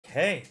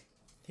Okay,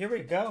 here we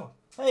go.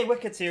 Hey,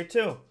 Wicked's here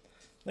too.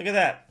 Look at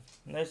that.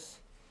 There's,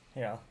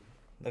 yeah.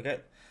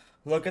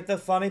 Look at the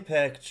funny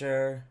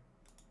picture.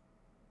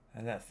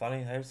 And that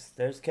funny.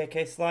 There's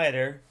KK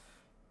Slider,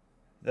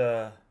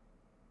 the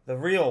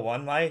real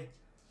one. My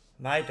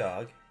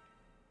dog.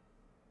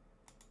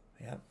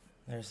 Yep.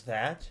 There's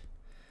that.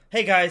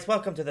 Hey guys,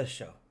 welcome to the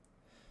show.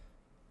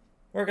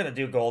 We're gonna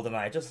do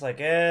Goldeneye just like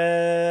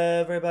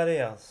everybody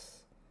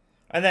else,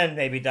 and then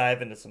maybe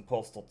dive into some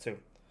Postal too.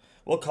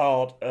 We'll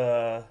call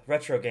it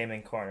Retro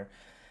Gaming Corner.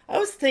 I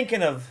was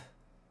thinking of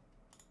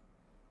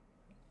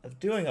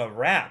doing a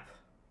rap.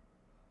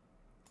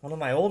 One of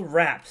my old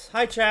raps.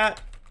 Hi,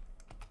 chat.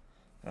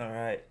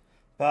 Alright.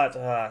 But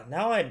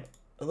now I'm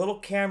a little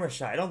camera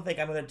shy. I don't think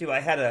I'm going to do it.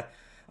 I had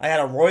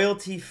a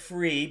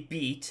royalty-free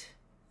beat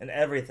and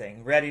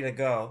everything ready to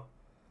go.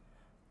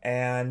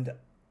 And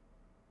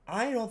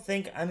I don't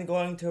think I'm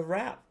going to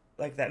rap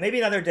like that. Maybe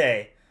another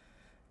day.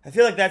 I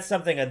feel like that's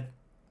something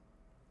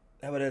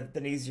that would have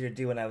been easier to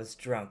do when I was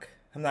drunk.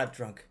 I'm not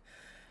drunk.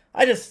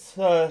 I just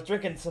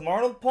drinking some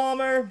Arnold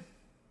Palmer.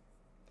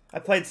 I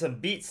played some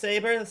Beat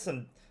Saber.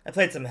 I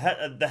played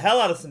the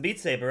hell out of some Beat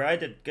Saber. I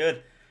did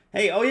good.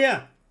 Hey, oh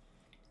yeah.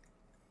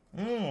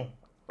 I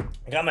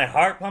got my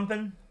heart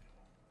pumping.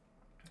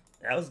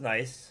 That was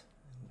nice.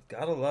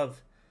 Gotta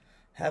love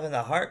having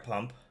the heart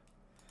pump.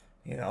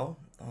 You know.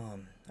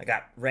 I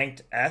got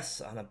ranked S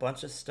on a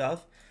bunch of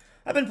stuff.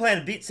 I've been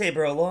playing Beat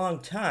Saber a long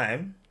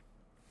time.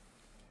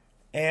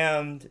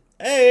 And,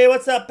 hey,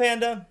 what's up,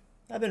 Panda?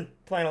 I've been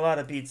playing a lot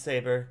of Beat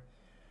Saber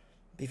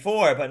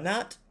before, but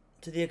not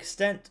to the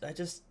extent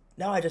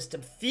now I just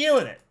am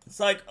feeling it. It's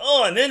like,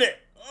 oh, I'm in it.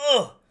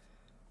 Oh,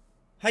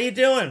 how you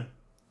doing?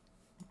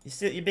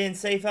 You being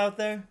safe out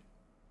there?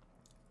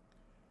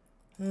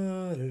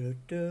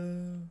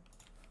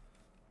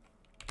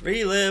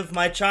 Relive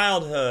my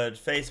childhood,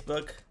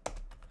 Facebook.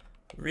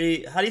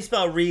 How do you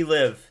spell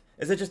relive?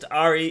 Is it just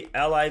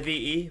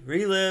R-E-L-I-V-E?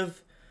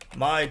 Relive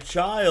my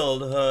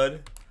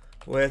childhood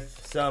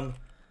with some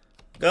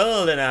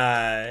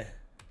Goldeneye.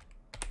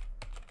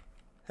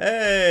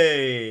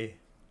 Hey.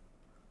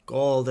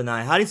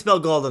 Goldeneye. How do you spell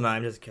Goldeneye?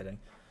 I'm just kidding.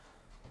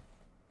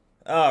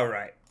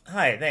 Alright.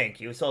 Hi, thank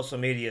you. Social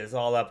media is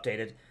all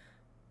updated.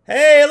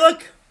 Hey,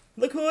 look!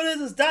 Look who it is.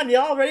 It's done.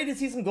 Y'all ready to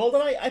see some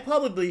Goldeneye? I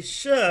probably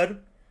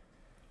should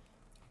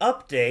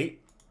update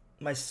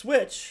my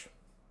Switch.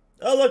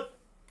 Oh, look.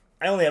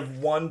 I only have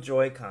one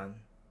Joy-Con.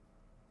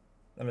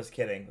 I'm just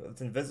kidding.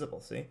 It's invisible,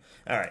 see?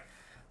 Alright.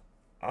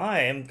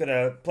 I am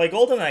gonna play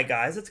Goldeneye,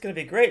 guys. It's gonna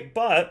be great,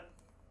 but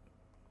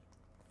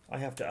I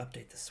have to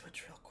update the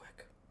Switch real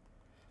quick.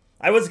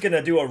 I was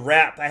gonna do a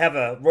rap. I have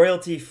a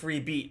royalty-free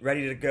beat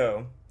ready to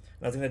go.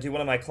 I was gonna do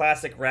one of my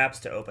classic raps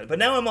to open, but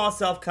now I'm all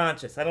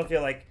self-conscious. I don't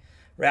feel like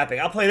rapping.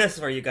 I'll play this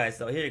for you guys,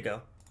 though. Here you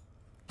go.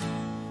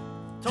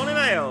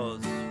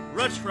 tonym4yo's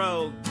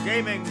Retro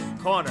Gaming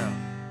Corner.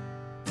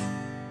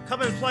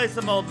 Come and play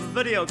some old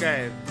video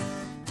games.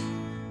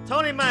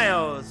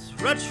 tonym4yo's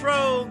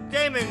Retro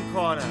Gaming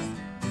Corner.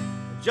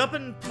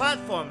 Jumping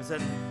platforms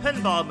and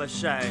pinball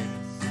machines.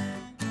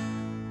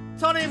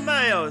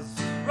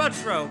 tonym4yo's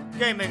Retro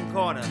Gaming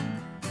Corner.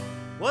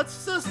 What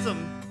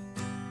system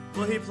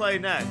will he play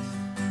next?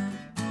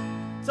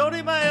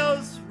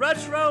 tonym4yo's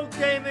Retro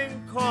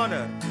Gaming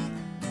Corner.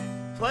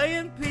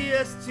 Playing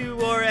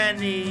PS2 or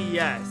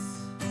NES.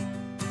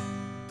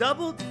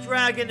 Double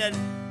Dragon and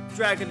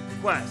Dragon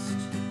Quest.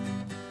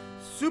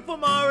 Super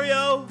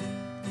Mario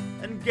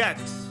and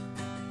Gex.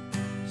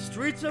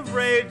 Streets of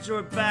Rage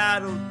or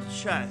Battle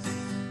Chess.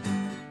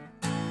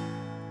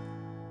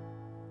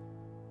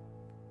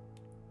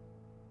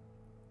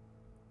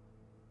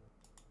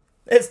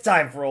 It's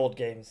time for old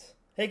games.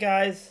 Hey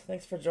guys,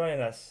 thanks for joining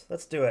us.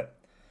 Let's do it.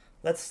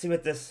 Let's see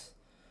what this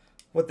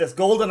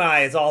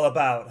Goldeneye is all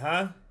about,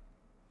 huh?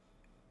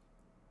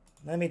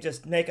 Let me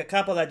just make a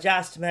couple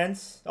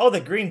adjustments. Oh, the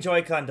green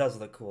Joy-Con does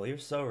look cool. You're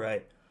so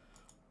right.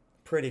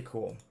 Pretty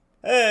cool.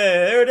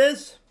 Hey, there it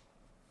is.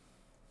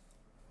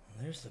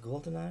 There's the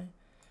Goldeneye.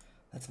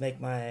 Let's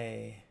make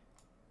my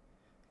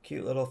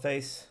cute little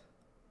face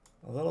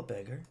a little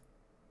bigger.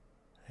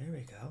 There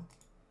we go.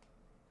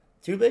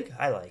 Too big?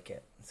 I like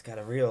it. It's got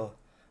a real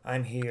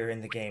I'm here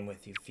in the game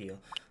with you feel.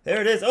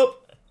 There it is. Oh!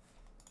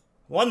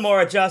 One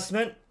more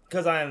adjustment,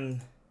 because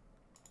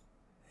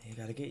you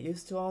gotta get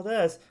used to all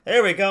this.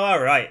 There we go.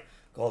 Alright.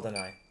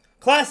 Goldeneye.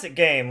 Classic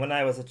game when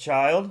I was a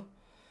child.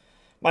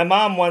 My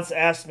mom once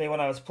asked me when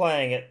I was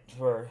playing it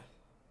for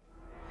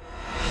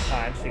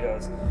time, she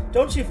goes,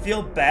 "Don't you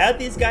feel bad?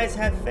 These guys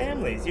have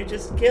families. You're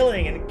just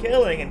killing and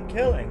killing and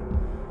killing."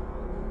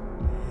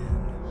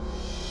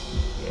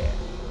 And yeah.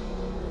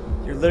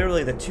 You're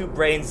literally the 2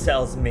 brain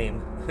cells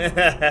meme.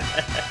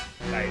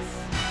 Nice.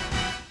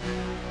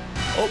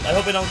 Oh, I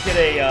hope I don't get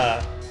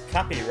a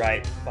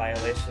copyright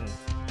violation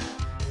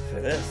for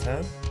this,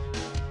 huh?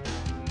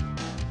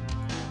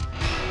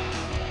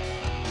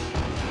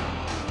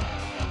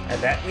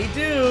 And that we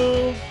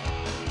do.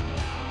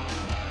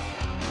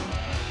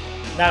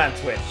 Not on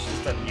Twitch,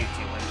 just on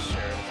YouTube, I'm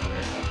sure.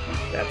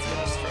 That's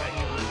gonna strike.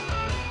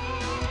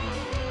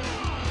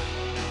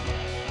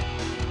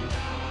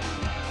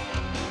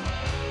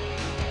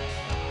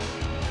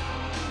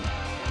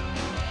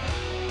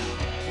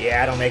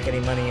 Yeah, I don't make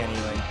any money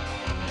anyway.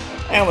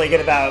 I only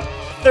get about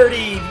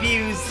 30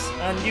 views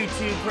on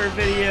YouTube per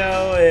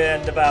video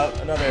and about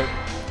another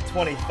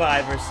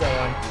 25 or so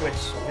on Twitch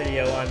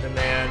video on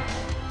demand.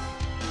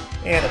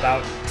 And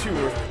about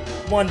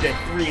 1 to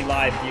 3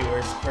 live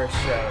viewers per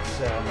show,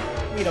 so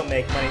we don't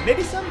make money.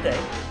 Maybe someday.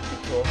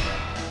 It'd be cool.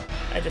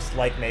 I just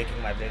like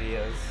making my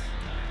videos.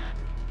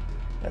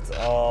 That's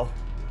all.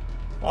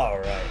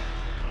 Alright.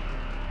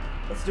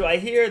 Let's do. I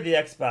hear the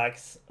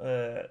Xbox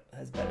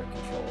has better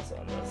controls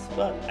on this,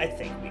 but I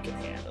think we can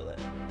handle it.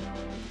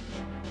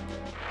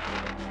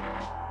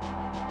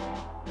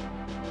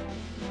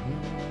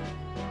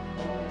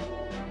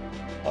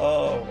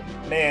 Oh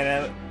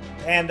man,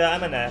 Panda, I'm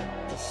gonna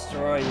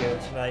destroy you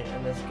tonight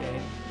in this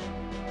game.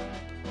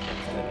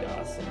 It's gonna be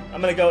awesome.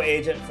 I'm gonna go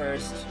agent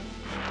first.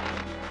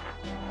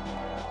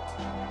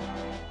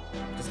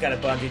 Just gotta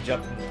bungee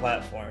jump from the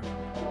platform.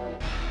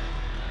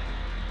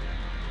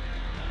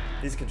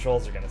 These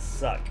controls are gonna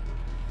suck.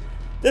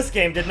 This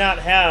game did not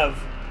have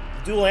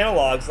dual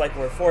analogs like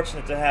we're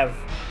fortunate to have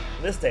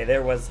this day.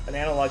 There was an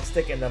analog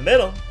stick in the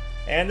middle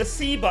and the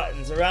C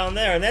buttons around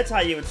there, and that's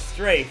how you would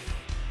strafe.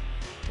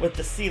 With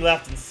the C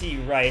left and C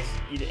right,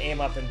 you'd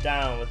aim up and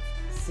down with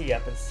C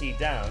up and C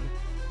down.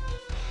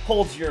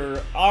 Hold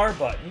your R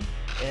button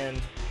and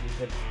you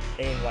could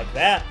aim like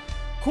that.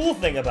 Cool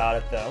thing about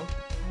it though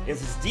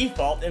is it's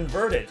default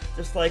inverted,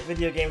 just like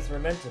video games were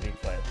meant to be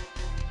played.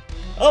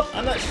 Oh,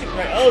 I'm not shooting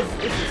right. Oh,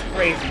 this is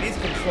crazy. These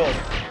controls.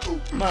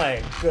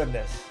 My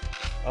goodness.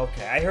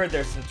 Okay, I heard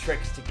there's some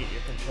tricks to get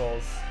your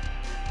controls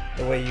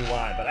the way you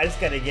want, but I just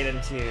gotta get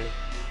into...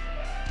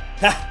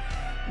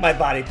 My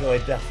body pillow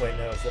definitely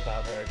knows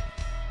about her.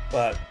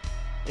 But,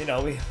 you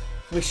know,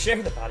 we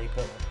share the body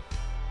pillow.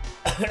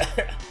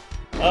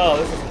 Oh,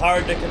 this is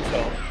hard to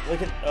control.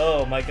 Look at...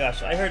 Oh my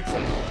gosh, I've heard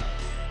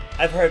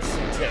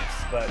some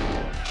tips, but...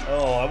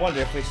 Oh, I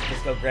wonder if we should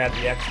just go grab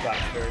the Xbox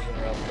version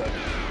real quick.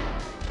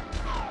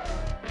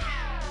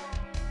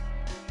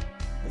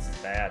 This is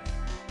bad,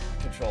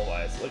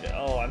 control-wise. Look at,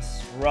 oh, I'm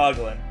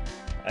struggling.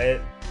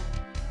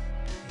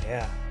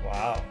 Yeah,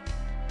 wow.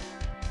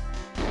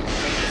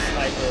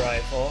 Sniper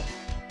rifle.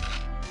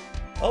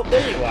 Oh,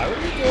 there you are. What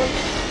are you doing?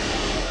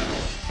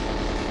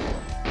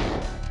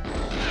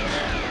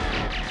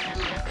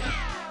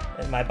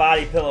 And my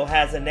body pillow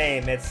has a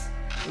name. It's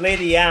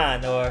Lady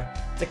Ann or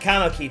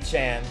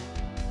Takamaki-chan.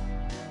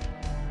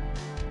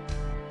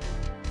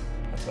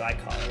 That's what I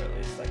call her, at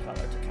least. I call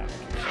her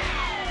Takamaki-chan.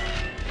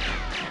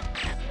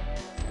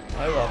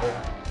 I love her.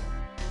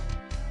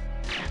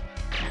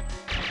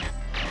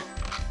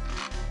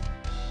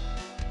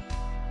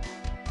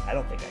 I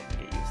don't think I can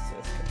get used to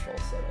this control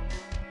setup.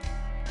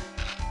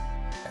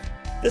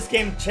 This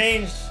game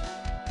changed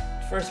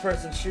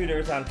first-person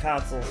shooters on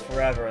consoles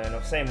forever in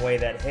the same way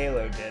that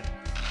Halo did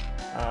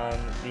on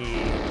the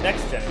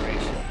next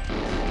generation.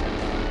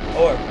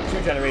 Or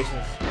 2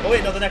 generations. Oh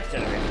wait, no, the next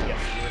generation.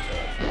 Yes, the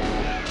original.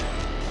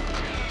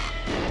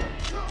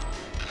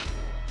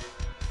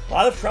 A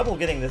lot of trouble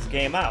getting this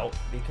game out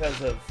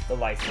because of the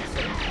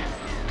licensing.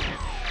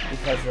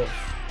 Because of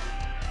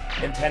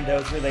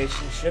Nintendo's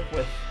relationship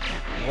with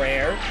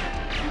Rare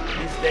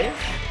these days,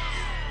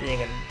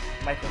 being a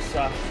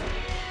Microsoft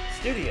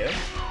studio.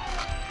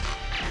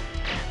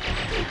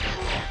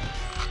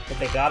 But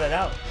they got it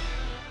out.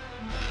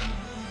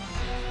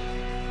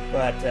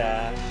 But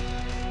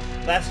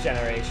last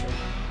generation,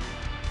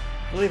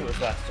 I believe it was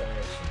last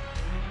generation,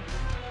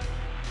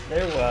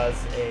 there was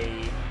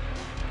a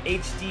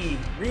HD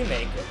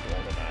remake of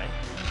Goldeneye.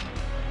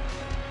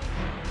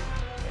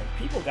 And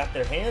people got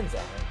their hands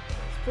on it.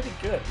 It's pretty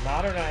good.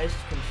 Modernized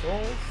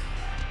controls.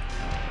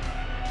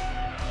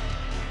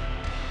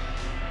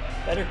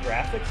 Better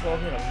graphics, well,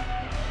 you know,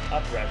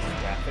 up-res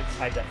graphics,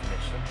 high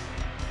definition.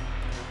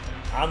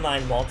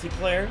 Online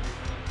multiplayer.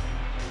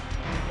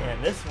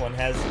 And this one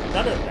has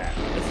none of that.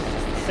 This is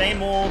just the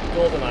same old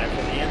Goldeneye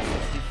from the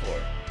N64.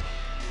 It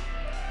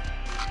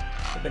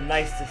would have been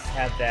nice to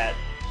have that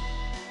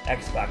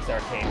Xbox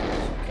arcade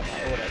version come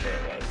out, or whatever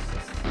it was.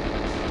 Just...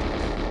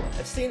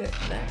 I've seen it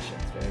in action,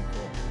 it's very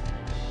cool.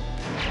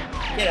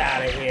 Get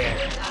out of here!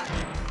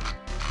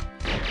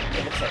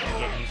 It looks like I'm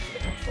getting used to the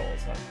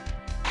controls, huh?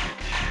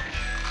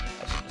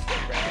 I should just go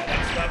grab that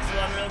Xbox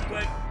One real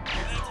quick.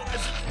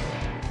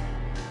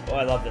 Oh,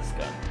 I love this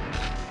gun.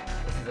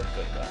 This is a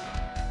good gun.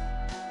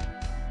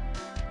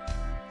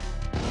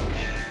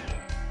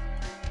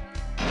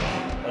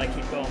 But I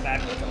keep going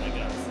backwards on my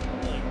guns.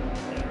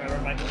 I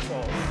remember my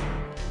controls.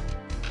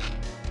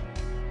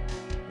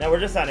 Now we're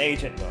just on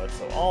agent mode,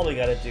 so all we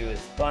gotta do is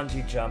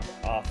bungee jump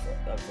off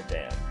of the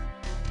dam.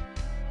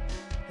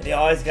 And you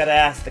always gotta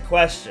ask the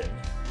question,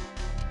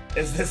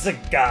 is this a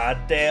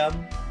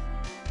goddamn?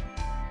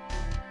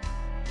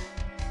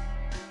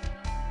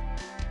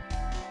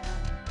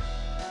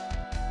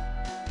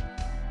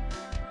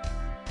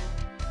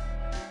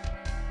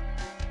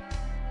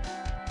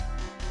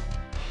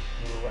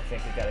 Ooh, I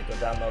think we gotta go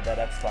download that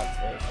Xbox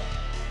version.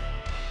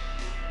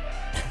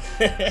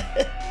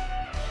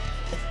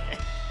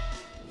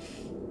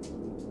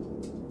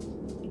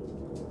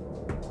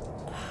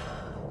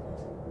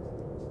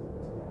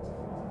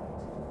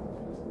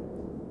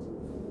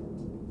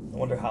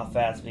 how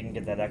fast we can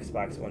get that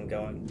Xbox One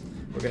going.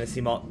 We're gonna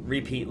see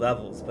repeat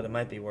levels, but it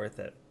might be worth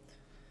it.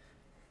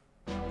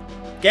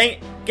 Gang,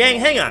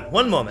 hang on,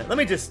 one moment. Let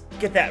me just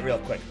get that real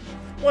quick.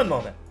 One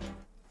moment.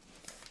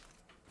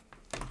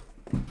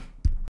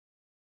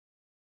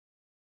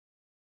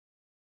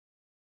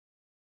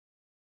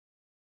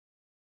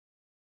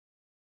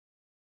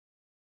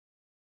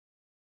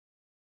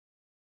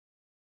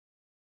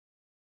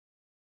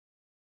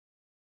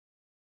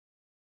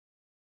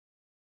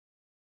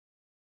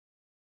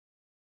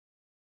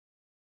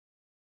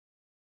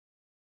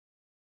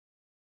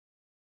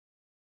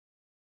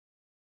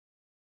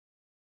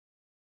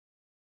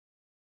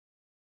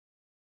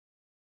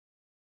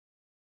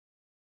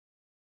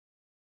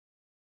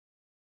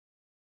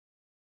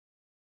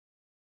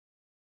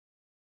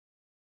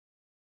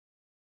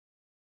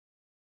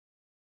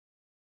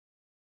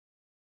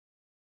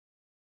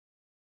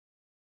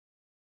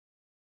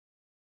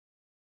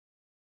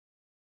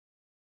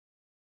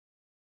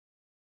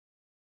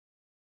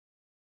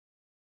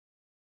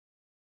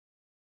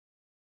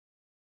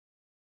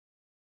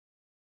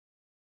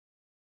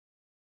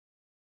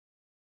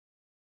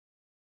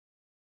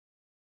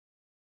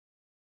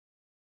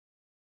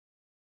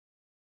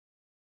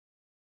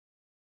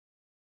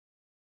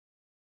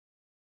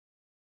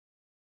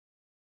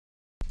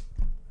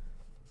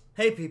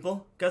 Hey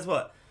people, guess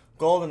what?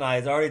 Goldeneye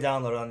is already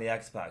downloaded on the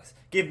Xbox.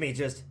 Give me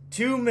just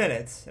 2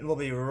 minutes and we'll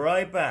be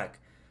right back.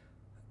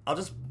 I'll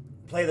just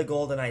play the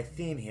Goldeneye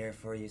theme here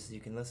for you so you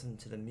can listen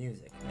to the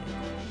music.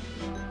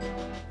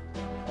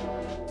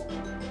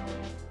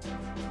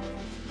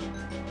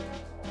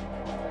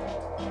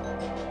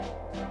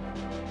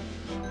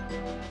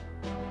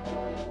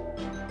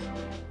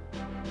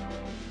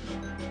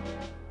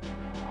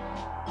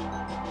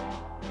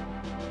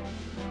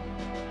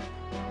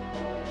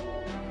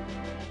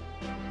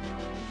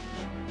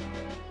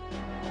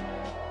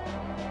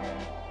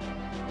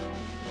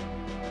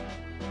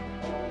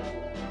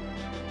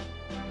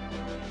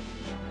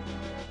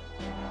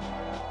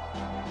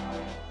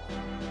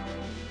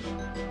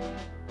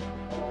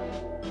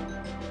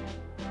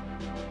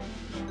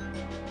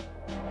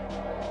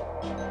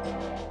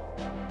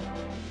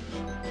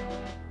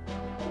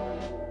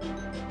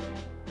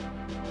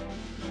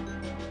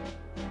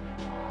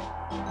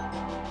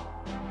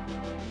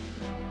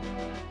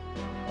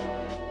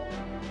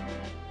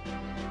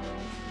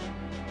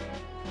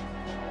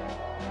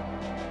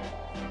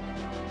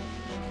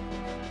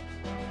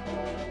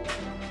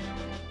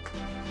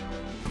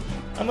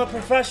 I'm a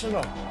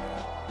professional.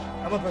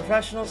 I'm a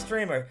professional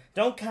streamer.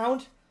 Don't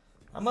count.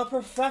 I'm a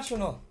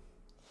professional.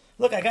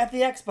 Look, I got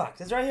the Xbox.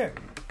 It's right here.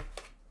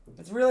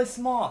 It's really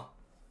small.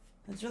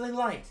 It's really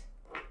light.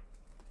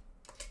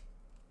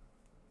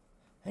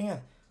 Hang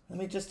on. Let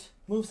me just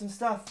move some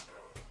stuff.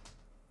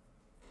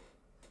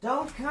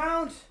 Don't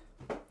count.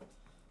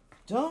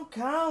 Don't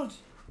count.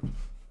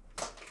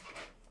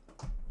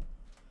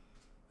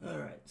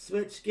 Alright,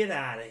 Switch, get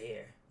out of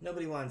here.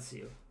 Nobody wants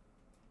you.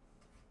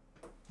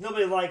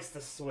 Nobody likes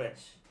the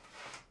Switch.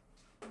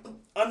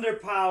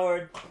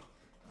 Underpowered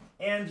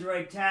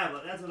Android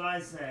tablet, that's what I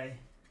say.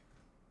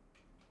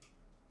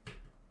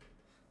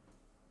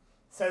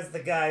 Says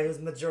the guy whose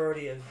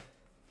majority of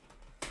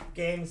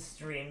games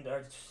streamed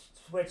are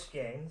Switch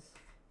games.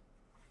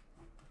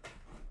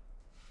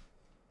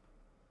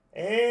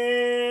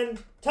 And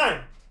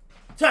time!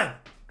 Time!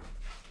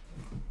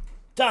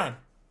 Time!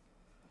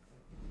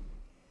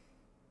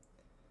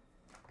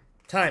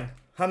 Time.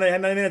 How many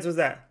minutes was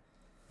that?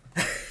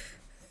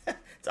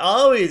 It's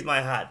always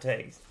my hot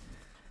takes.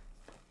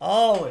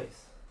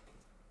 Always.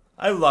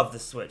 I love the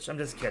Switch. I'm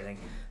just kidding.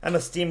 I'm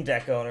a Steam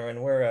Deck owner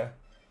and we're a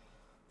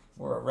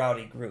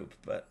rowdy group,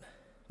 but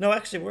no,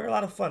 actually we're a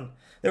lot of fun.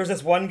 There was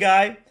this one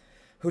guy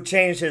who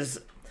changed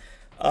his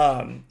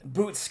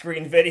boot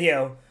screen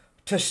video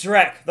to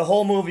Shrek, the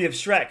whole movie of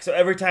Shrek. So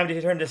every time he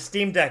turned his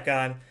Steam Deck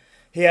on,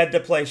 he had to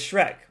play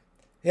Shrek.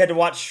 He had to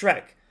watch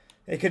Shrek.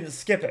 He couldn't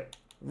skip it.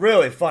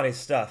 Really funny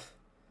stuff.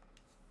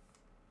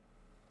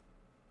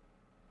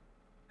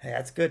 Hey,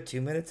 that's good.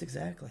 2 minutes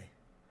exactly.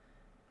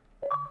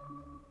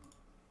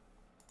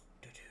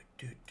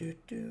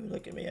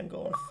 Look at me, I'm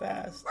going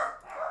fast.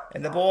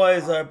 And the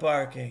boys are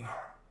barking.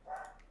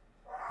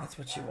 That's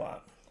what you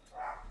want.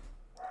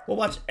 We'll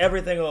watch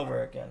everything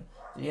over again.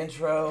 The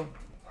intro.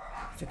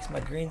 Fix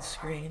my green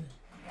screen.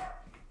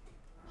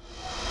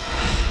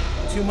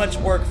 Too much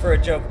work for a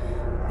joke.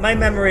 My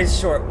memory's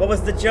short. What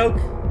was the joke?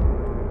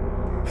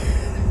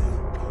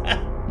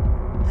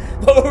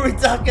 What were we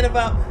talking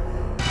about?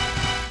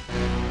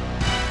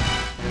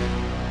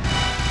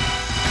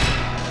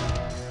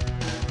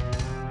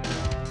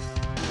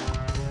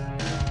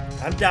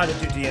 I'm down to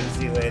do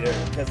DMZ later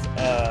because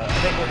I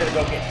think we're gonna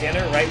go get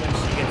dinner right when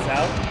she gets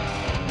out,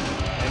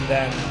 and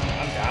then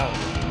I'm down.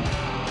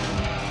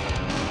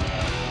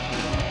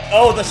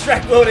 Oh, the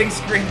Shrek loading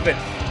screen, but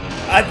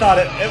I thought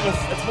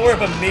it's more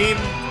of a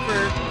meme for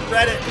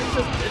Reddit.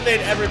 It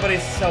made everybody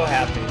so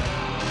happy.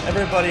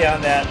 Everybody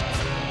on that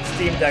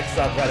Steam Deck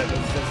subreddit was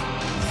just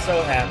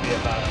so happy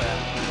about that.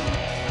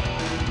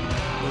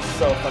 It was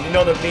so fun. You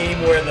know the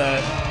meme where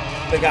the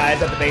the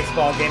guys at the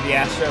baseball game, the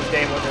Astros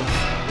game, with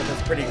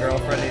his pretty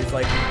girlfriend. And he's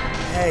like,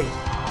 hey,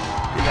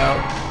 you know,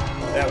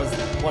 that was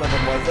one of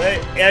them was,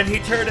 hey, and he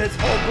turned his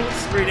whole boot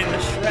screen into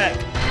Shrek.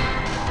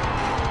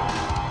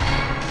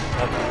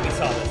 Okay, we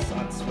saw this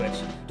on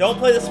Switch. Don't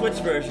play the Switch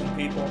version,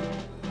 people.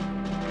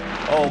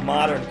 Oh,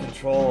 modern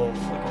controls.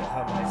 Look at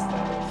how nice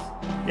that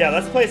is. Yeah,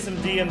 let's play some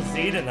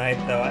DMZ tonight,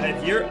 though.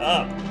 If you're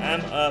up,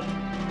 I'm up.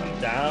 I'm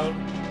down.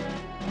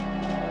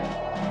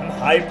 I'm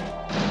hyped.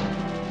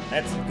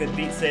 That's some good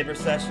Beat Saber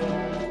session.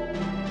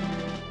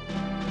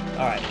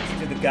 Alright, let's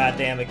do the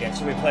goddamn again.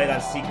 Should we play it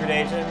on Secret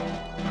Agent?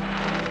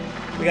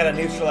 We gotta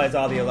neutralize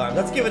all the alarms.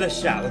 Let's give it a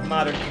shot with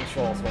modern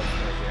controls once more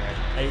here.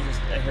 I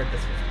heard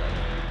this was better.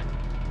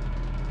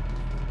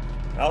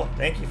 Oh,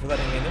 thank you for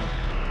letting me know.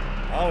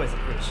 I always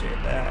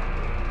appreciate that.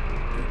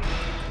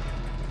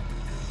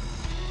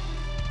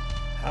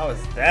 How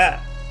is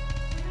that?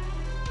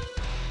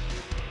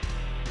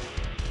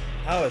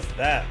 How is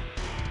that?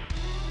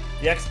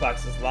 The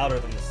Xbox is louder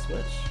than the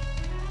Switch.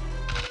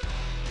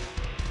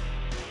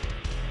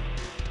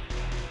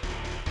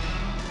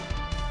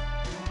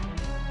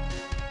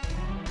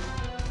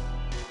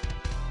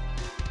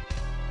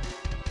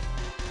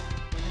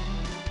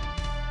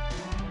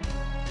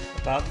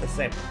 About the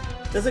same.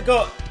 Does it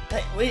go...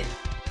 Hey, wait.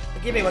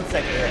 Give me 1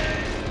 second here.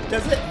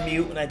 Does it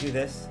mute when I do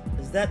this?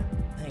 Is that...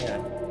 Hang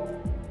on.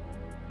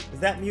 Is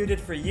that muted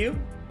for you?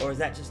 Or is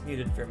that just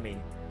muted for me?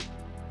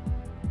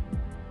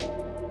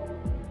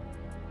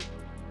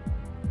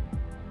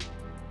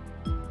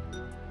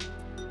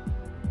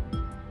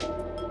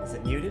 Is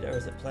it muted or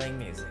is it playing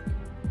music?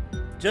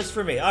 Just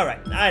for me.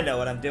 Alright, I know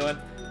what I'm doing.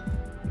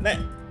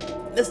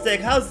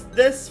 Mystic, how's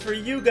this for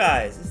you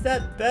guys? Is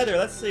that better?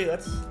 Let's see,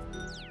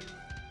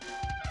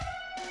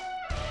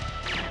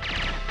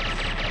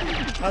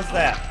 How's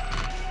that?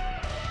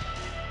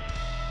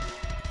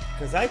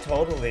 Because I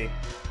totally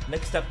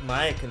mixed up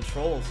my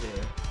controls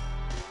here.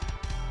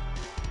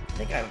 I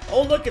think I'm...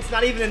 Oh, look, it's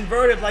not even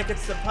inverted like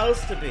it's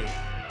supposed to be.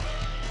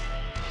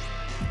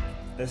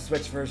 The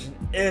Switch version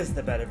is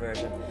the better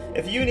version.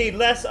 If you need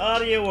less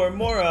audio or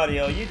more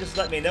audio, you just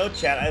let me know,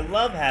 chat. I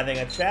love having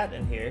a chat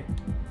in here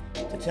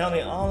to tell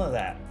me all of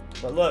that.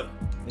 But look,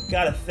 we've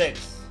got to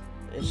fix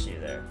the issue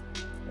there.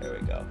 There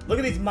we go. Look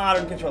at these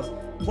modern controls.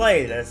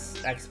 Play this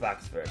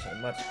Xbox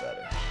version. Much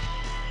better.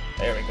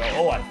 There we go.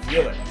 Oh, I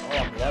feel it. Oh,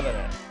 I'm loving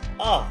it.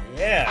 Oh,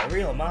 yeah.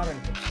 Real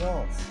modern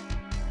controls.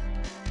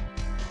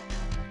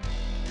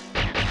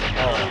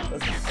 Oh,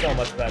 this is so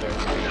much better.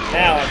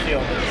 Now I'm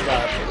feeling the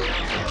nostalgia.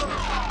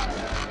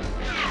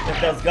 If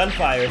those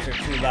gunfires are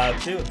too loud,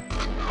 too,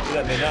 you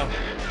let me know.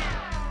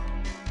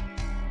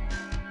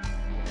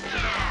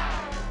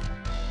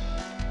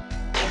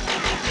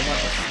 You want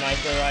the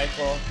sniper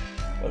rifle?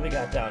 What do we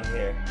got down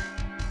here?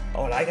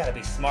 Oh, and I gotta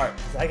be smart,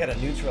 because I gotta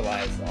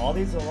neutralize all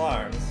these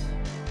alarms.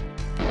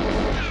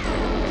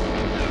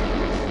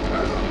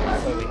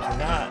 So we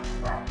cannot.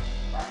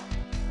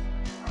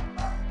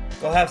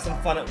 Go have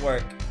some fun at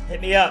work. Hit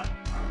me up.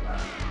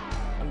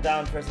 I'm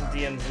down for some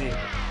DMZ.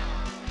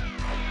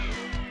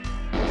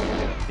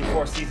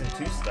 Before Season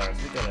 2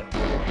 starts, we gotta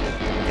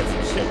get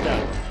some shit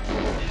done.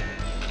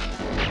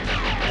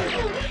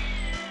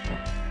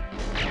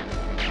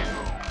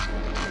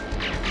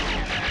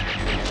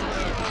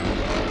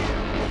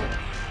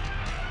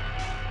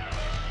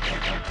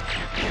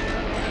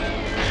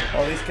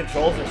 Oh, these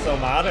controls are so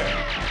modern.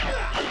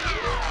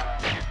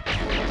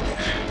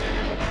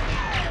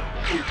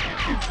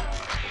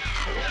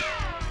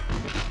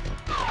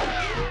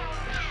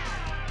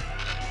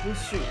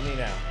 Who's shooting me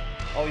now?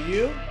 Oh,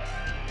 you?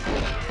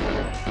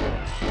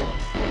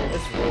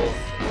 This rules.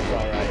 This is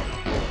alright.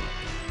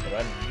 But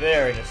I'm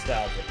very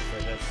nostalgic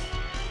for this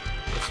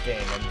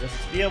game. And just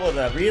to be able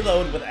to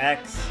reload with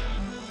X,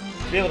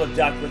 to be able to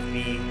duck with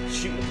B,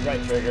 shoot with the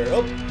right trigger.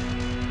 Oh!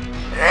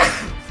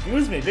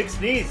 Excuse me, big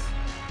sneeze.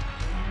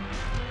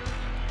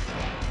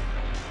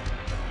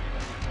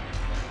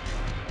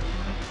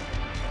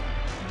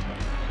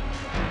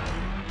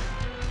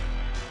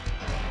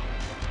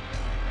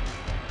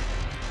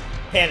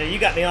 Panda, you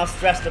got me all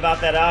stressed about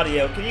that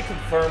audio. Can you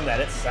confirm that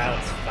it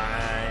sounds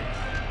fine?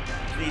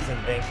 Please and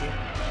thank you.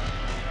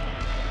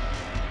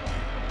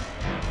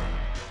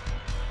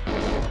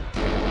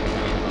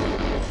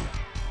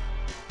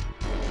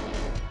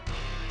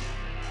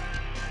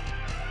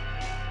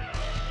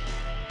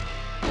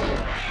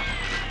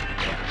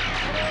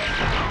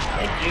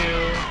 Thank you.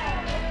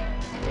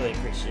 Really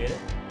appreciate it.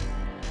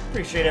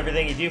 Appreciate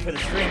everything you do for the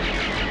stream.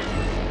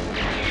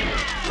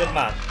 Good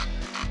mod.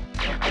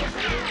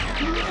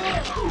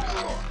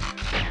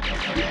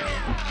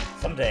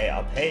 Someday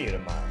I'll pay you to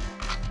mod.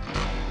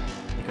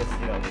 Because,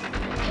 you know,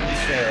 we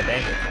share a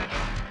bank account.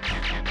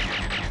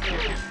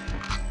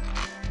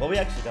 Well, we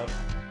actually don't.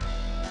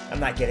 I'm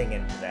not getting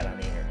into that on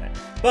the internet.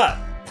 But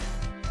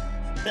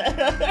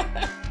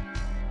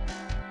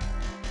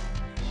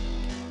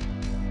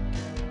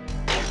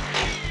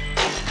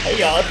hey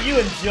y'all, if you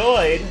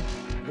enjoyed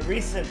the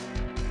recent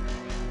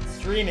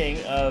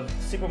streaming of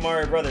Super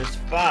Mario Bros.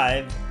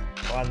 5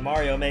 on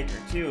Mario Maker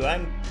 2,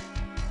 I'm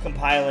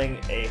compiling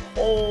a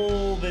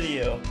whole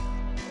video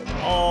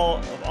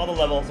of all the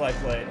levels I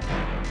played,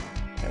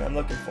 and I'm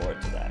looking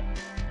forward to that.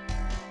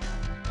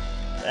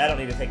 I don't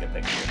need to take a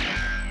picture.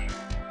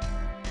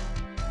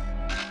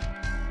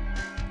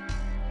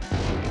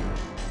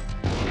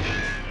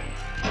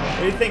 What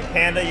do you think,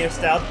 Panda? You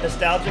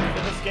nostalgic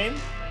for this game?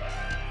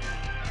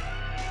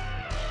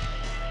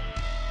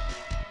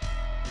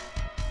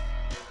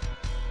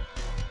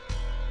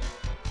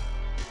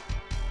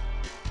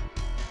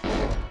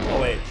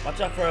 Oh wait, watch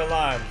out for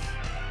alarms.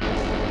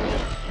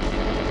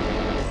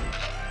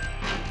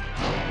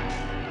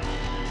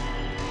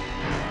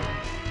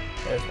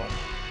 There's one.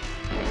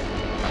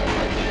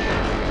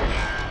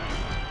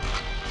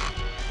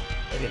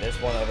 Maybe there's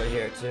one over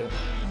here too.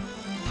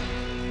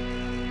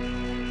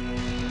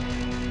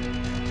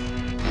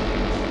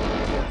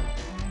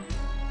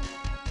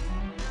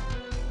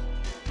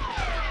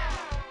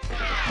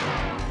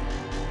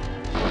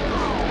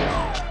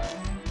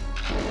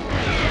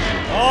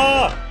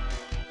 Oh!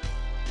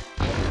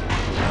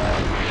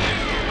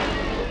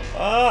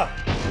 Oh!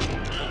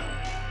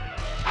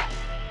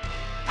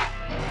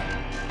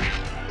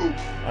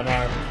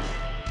 Unarmed.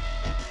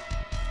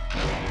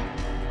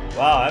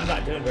 Wow, I'm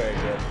not doing very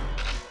good.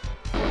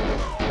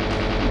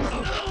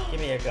 Give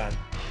me your gun.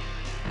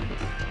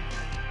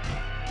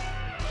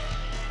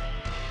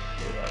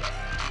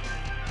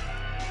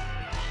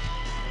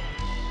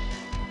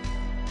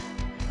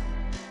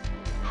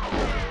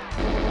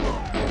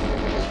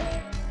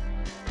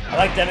 I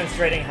like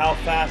demonstrating how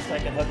fast I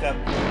can hook up,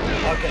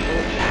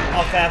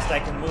 how fast I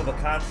can move a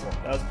console.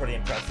 That was pretty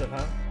impressive,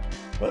 huh?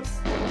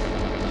 Whoops.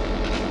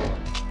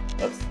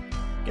 Whoops.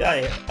 Get out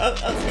of here. Oh,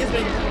 excuse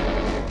me.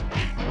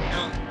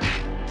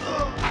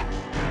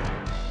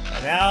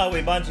 And now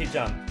we bungee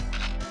jump.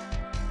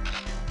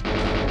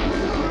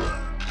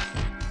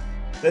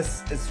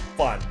 This is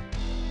fun.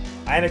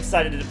 I am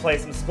excited to play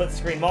some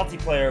split-screen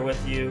multiplayer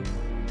with you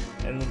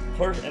in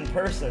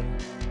person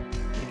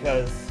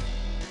because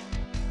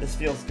this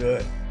feels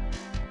good.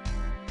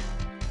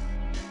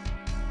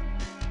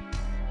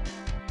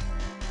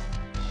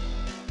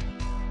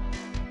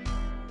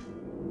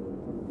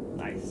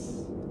 Nice.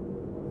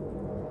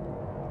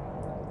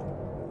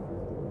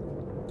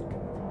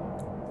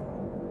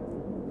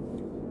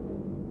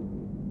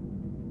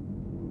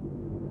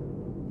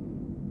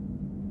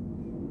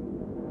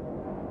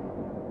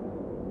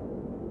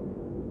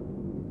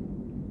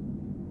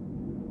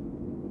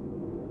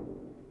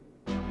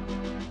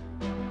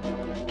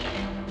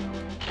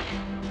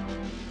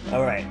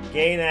 Alright,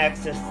 gain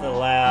access to the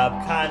lab,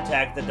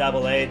 contact the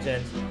double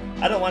agent.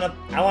 I want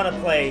to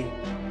play...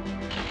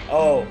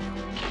 Oh,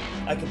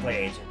 I can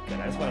play agent. Good,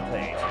 I just want to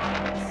play agent.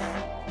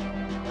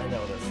 I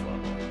know this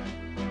level.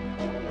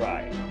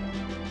 Right.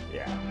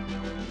 Yeah.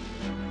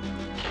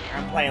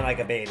 I'm playing like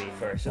a baby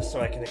first, just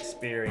so I can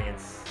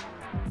experience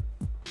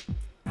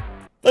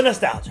the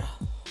nostalgia.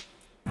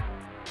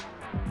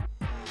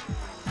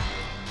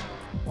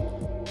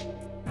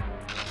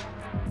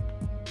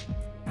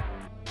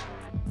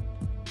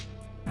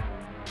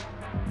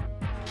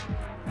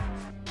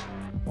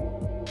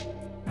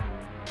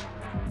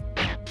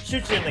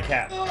 Shoot you in the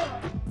cap.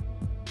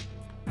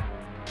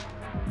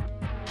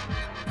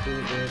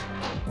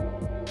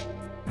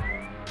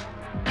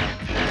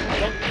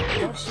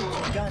 Don't shoot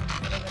your gun.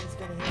 Nobody's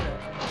gonna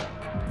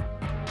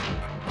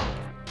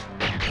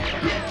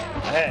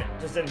hit it.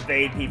 Just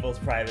invade people's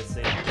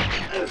privacy.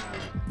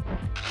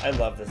 I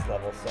love this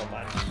level so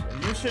much.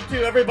 And you should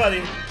too, everybody.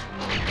 You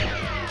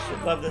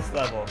should love this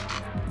level.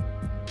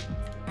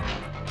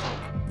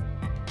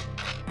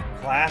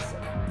 Classic.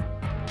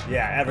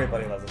 Yeah,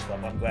 everybody loves this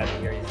level. I'm glad to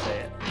hear you say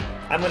it.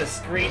 I'm gonna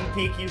screen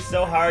peek you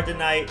so hard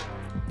tonight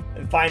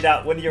and find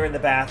out when you're in the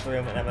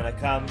bathroom, and I'm gonna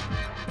come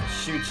and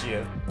shoot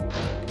you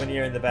when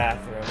you're in the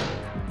bathroom.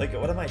 Look,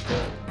 what am I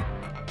doing?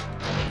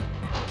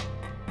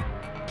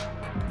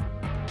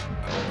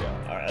 There we go.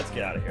 Alright, let's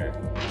get out of here.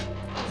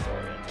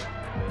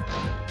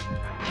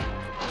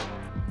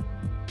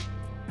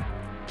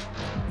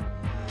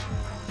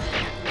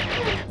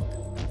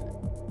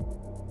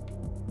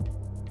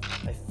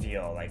 I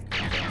feel like...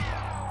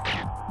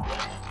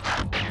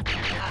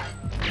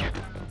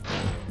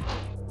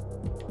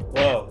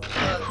 Whoa.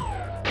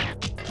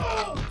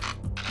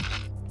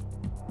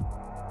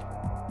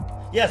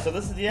 Yeah, so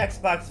this is the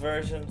Xbox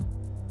version.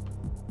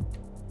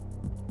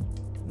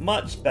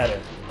 Much better.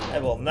 I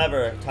will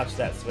never touch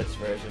that Switch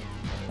version.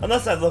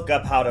 Unless I look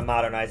up how to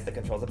modernize the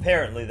controls.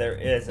 Apparently there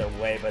is a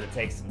way, but it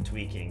takes some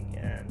tweaking,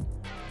 and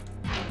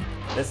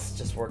this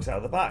just works out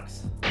of the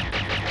box.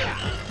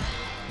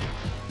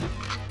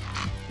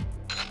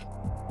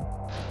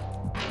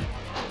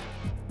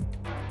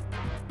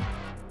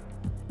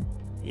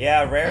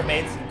 Yeah, Rare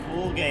made some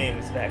cool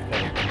games back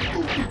then.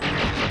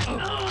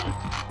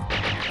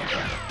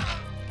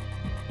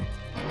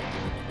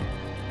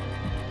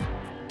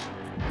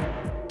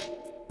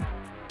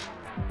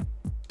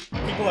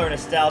 People are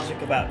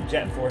nostalgic about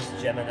Jet Force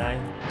Gemini.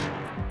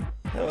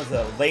 That was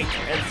a late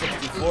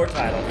N64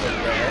 title for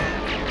Rare.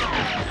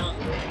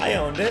 I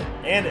owned it,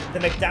 and the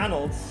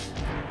McDonald's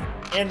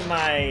in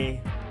my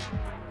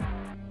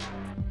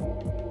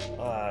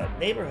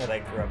neighborhood I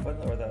grew up in,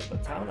 or the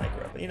town I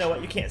grew up in. You know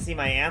what? You can't see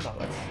my ammo.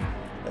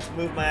 Let's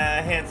move my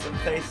handsome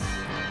face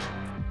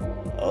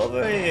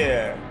over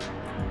here.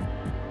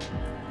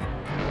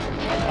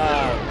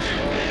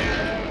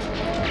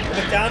 The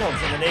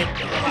McDonald's in the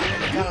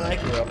town I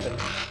grew up in,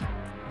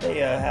 they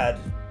had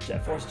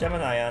Jet Force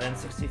Gemini on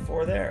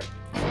N64 there.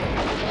 I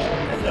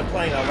ended up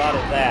playing a lot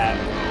of that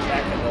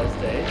back in those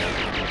days.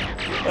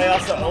 But I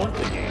also owned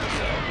the game,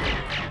 so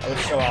I would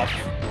show off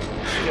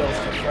skills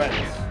to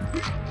friends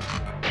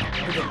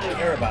who didn't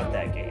care about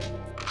that game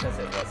because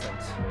it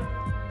wasn't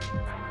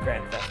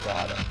Grand Theft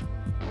Auto.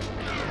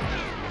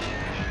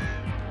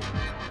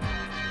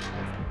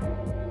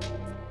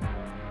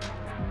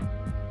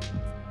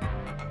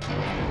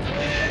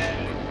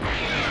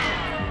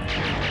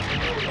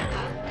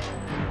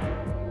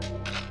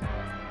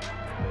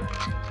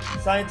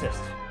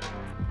 Scientist.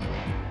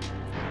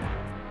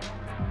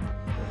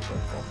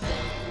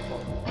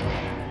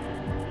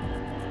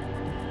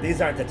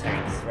 These aren't the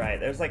tanks, right?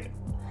 There is like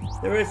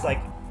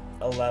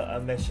a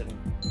mission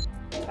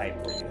type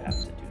where you have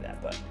to do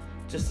that, but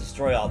just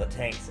destroy all the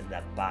tanks in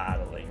that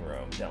bottling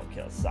room. Don't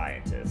kill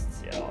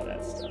scientists, yeah, all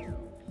that stuff.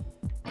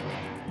 I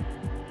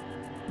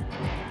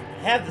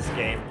have this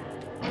game.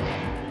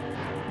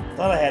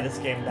 Thought I had this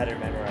game better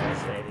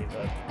memorized, maybe,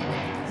 but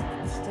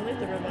still need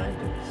the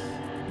reminders.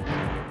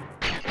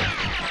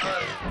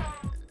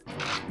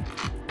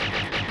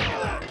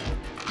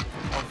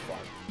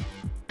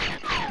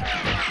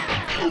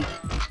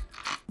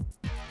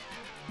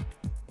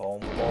 Boom,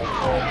 boom,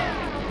 boom.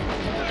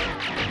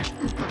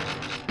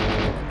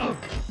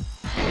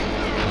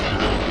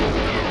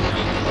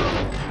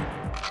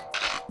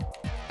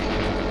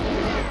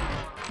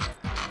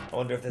 I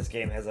wonder if this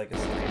game has like a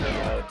screen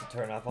mode to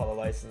turn off all the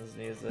licensed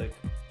music.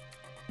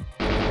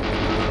 I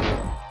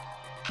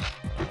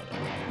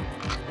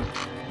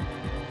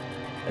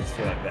just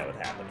feel like that would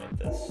happen with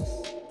this.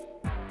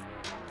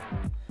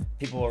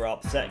 People were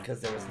upset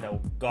because there was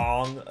no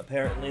gong,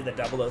 apparently, the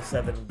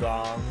 007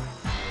 gong.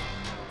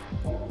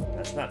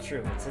 That's not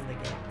true, it's in the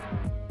game.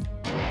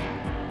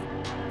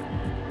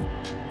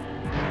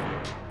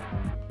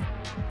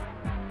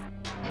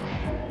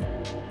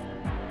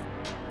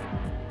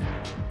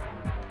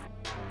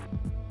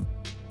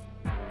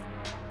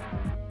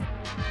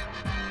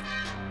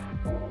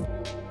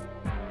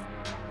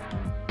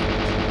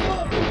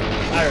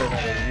 I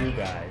remember you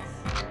guys.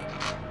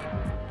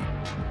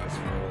 This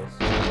rules.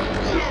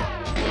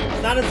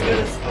 It's not as good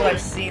as what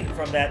I've seen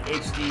from that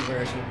HD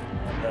version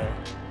on the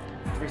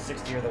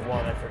 360 or the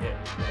one, I forget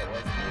what it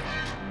was.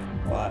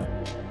 But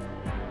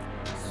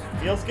it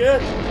feels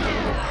good.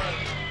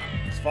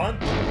 It's fun.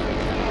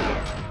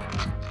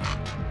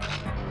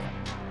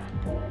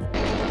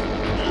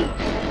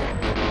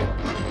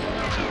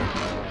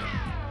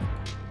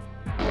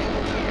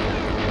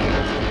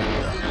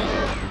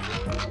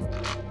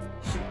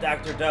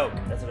 Dr. Doke,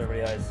 that's what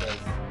everybody always says.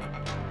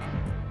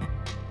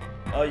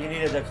 Oh, you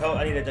need a decoder?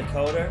 I need a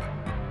decoder?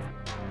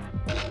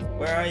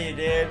 Where are you,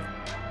 dude?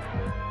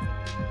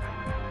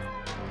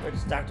 Where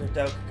does Dr.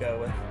 Doke go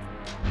with?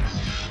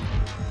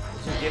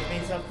 Did you give me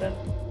something?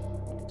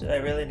 Did I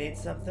really need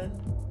something?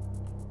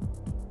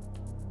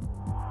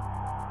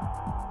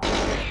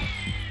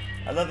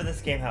 I love in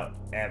this game how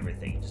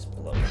everything just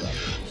blows up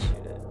when you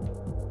shoot it.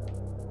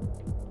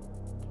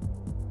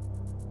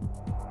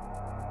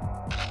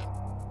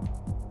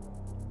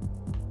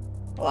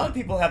 A lot of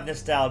people have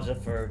nostalgia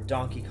for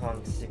Donkey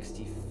Kong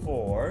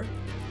 64,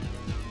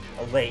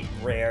 a late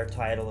rare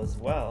title as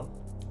well.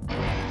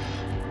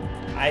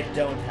 I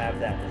don't have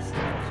that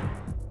nostalgia.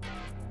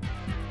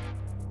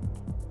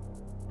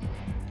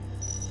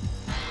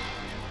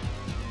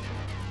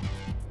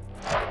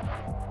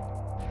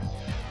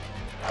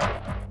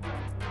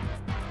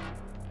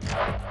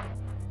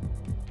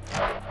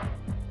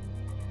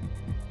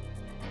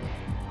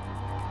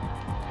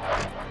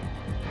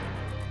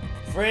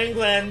 For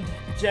England,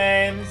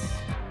 James.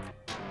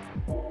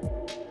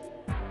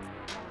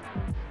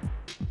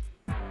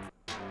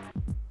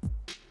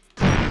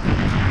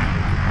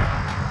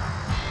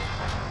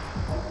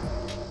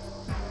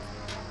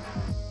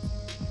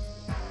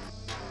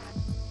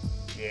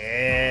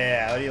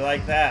 Yeah, how do you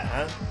like that,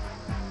 huh?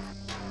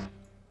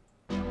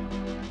 Ooh,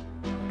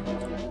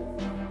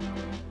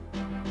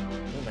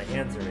 my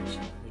hands are itchy.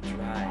 They're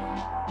dry.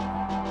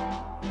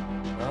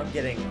 Now I'm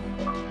getting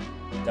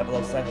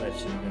 007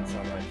 achievements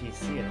on my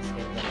PC, and this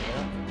game's not even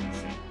up for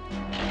PC.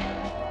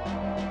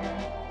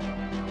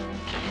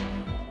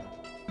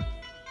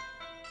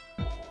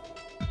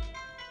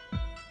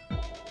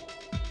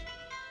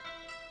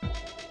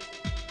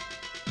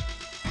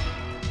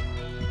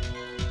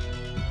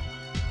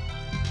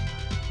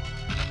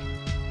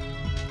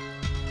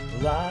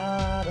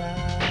 La da.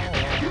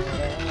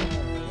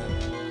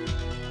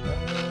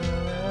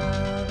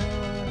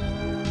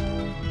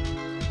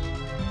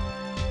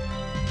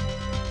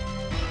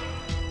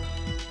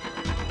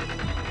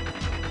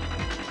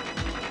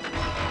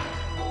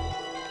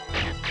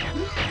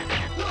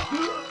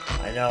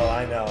 I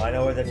I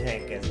know where the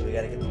tank is, so we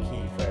gotta get the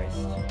key first.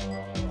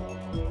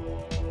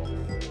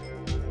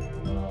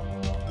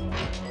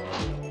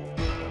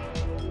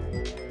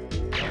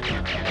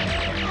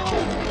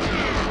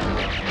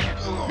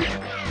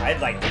 I'd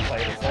like to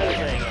play this whole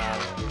thing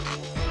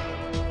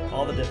on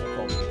all the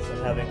difficulties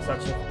and having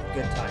such a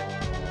good time.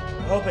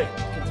 I hope it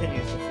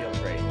continues to feel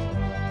great.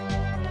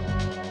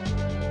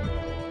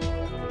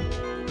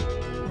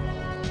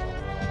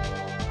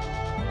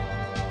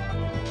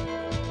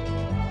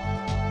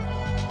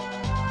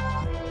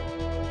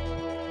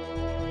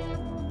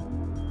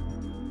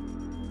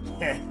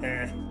 I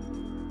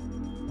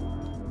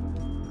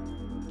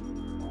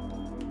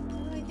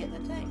get in the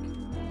tank.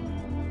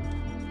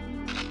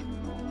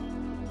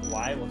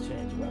 Y will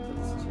change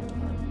weapons too.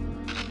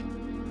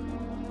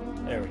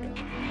 There we go.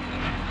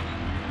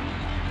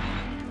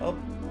 Oh.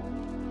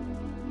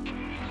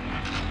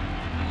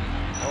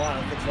 I want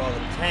to control the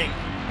tank.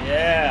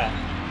 Yeah.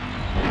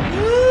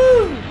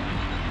 Woo!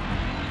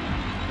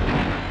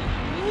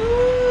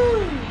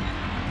 Woo!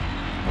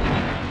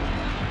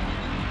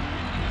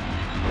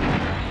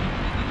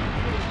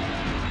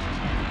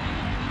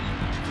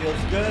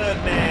 Feels good,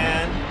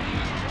 man.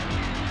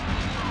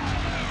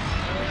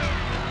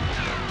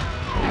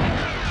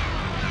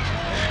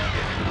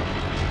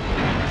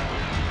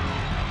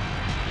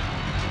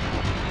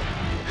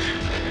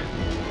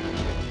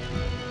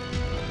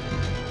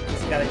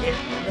 Just gotta get in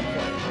the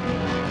plane.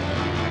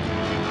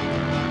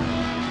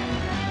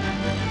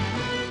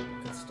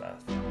 Good stuff.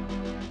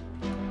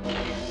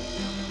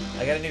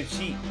 I got a new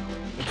cheat.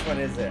 Which one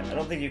is it? I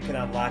don't think you can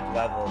unlock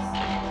levels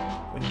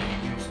when you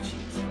use cheats.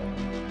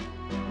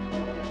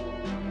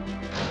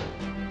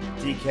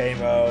 DK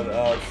mode,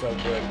 oh, it's so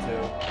good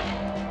too.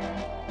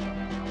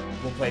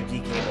 We'll play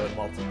DK mode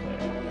multiplayer.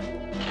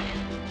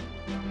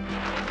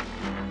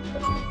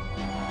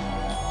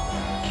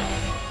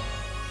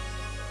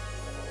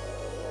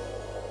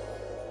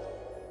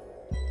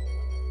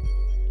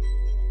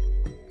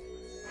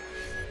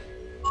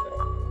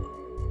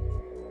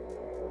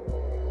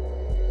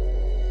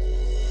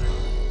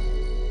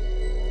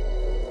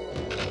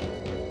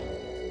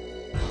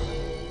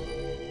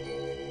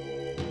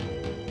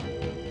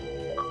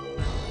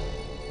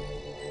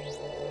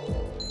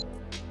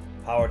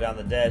 Power down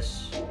the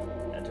dish,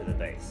 enter the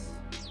base.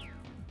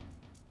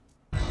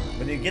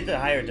 When you get to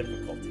higher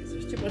difficulties,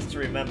 there's too much to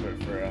remember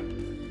for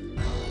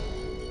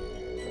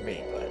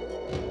me, but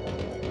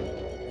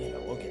you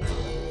know, we'll get to it.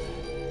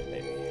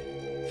 Maybe.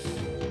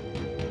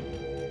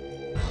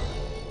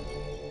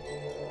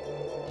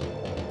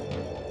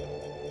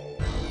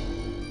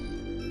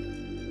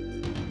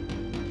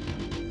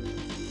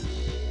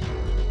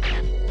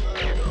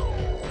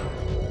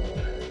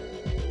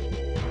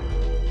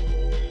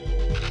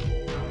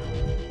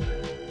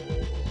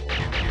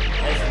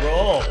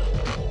 Roll.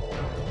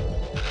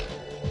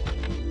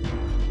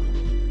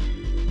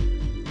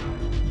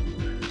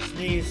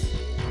 Sneeze.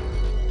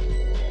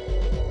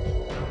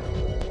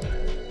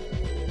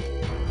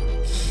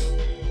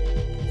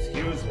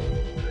 Excuse me.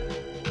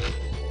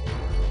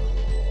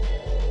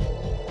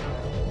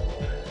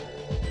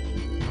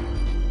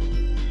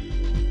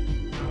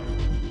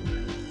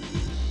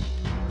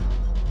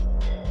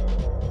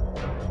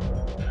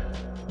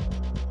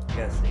 You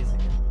gotta sneeze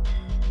again.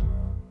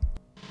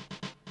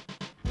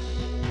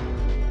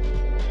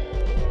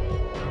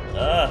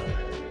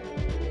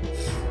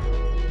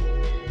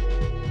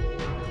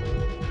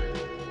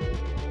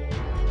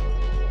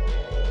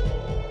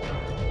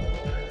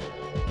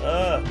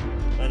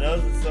 My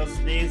nose is so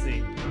sneezy.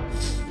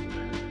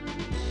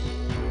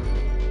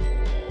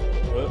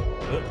 Look,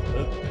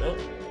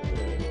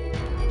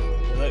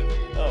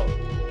 oh.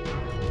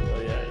 Oh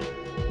yeah.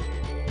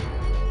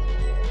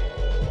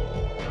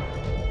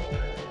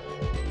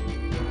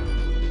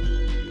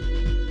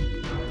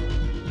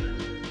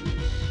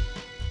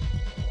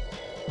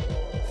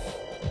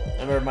 I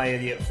remember my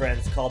idiot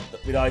friends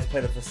we'd always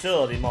play the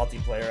facility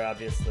multiplayer,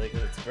 obviously,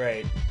 because it's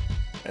great.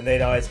 And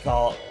they'd always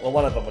call, well,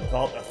 one of them would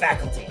call it the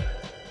faculty.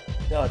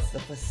 No, it's the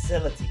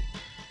facility.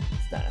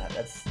 It's not,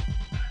 that's,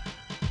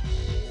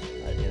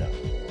 you know,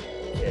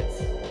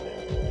 kids.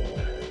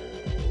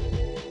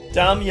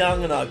 Dumb,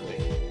 young, and ugly.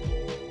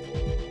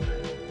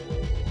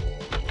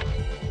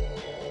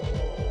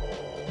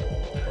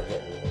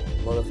 Okay,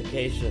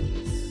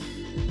 notifications.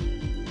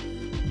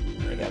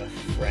 I got a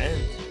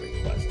friend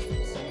request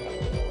from somebody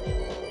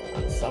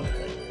on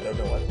something. I don't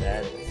know what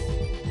that is.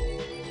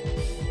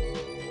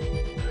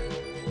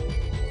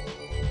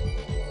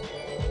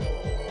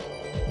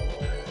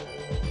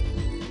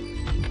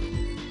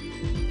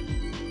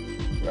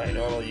 Right,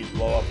 normally you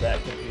blow up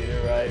that computer,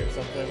 right, or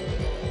something?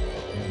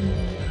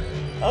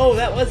 Oh,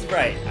 that was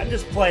right. I'm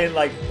just playing,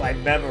 like, by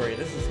memory.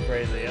 This is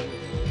crazy.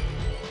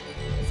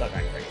 It's not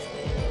that crazy.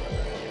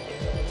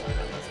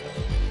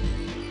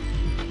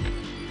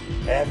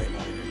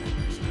 Everybody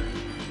remembers.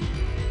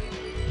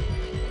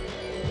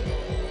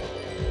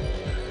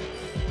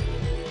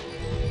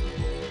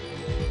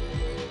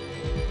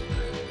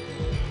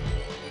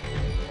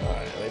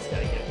 Alright, at least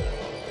gotta get that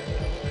one.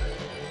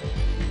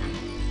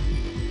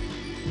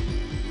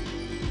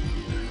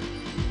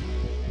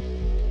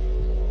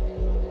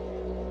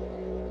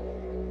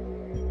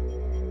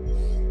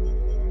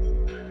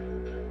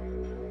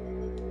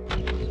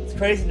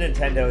 crazy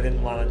Nintendo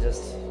didn't want to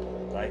just,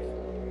 like,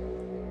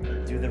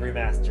 do the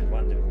remastered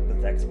one with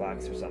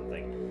Xbox or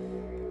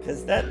something.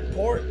 Because that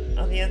port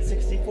on the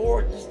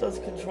N64, just those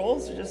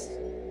controls are just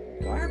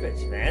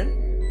garbage, man.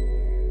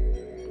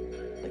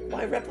 Like,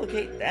 why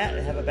replicate that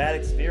and have a bad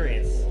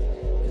experience?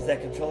 Because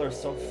that controller is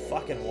so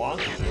fucking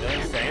wonky, you know what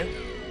I'm saying?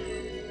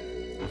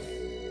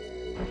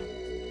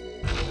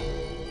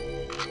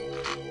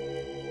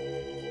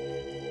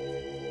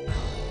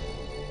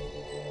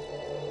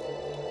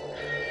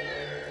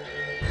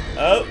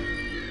 Oh!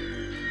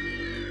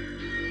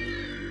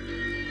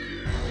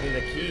 Need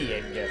a key,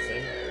 I'm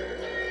guessing.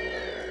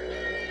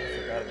 I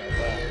forgot about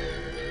that.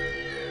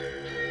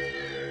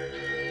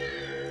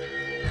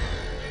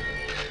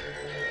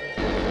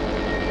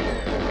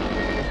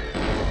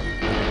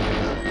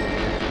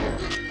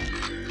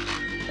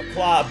 A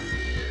Klobbs,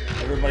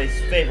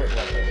 everybody's favorite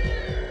weapon.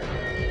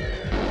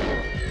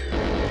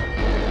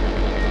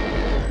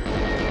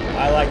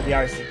 I like the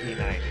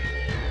RCP-90.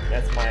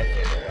 That's my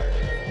favorite weapon.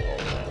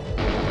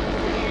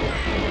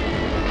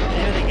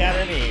 They got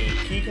any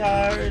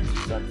keycards or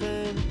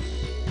something?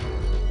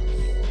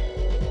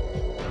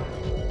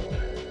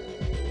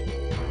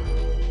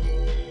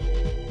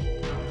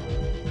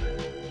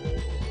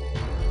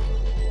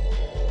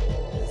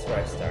 That's where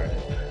I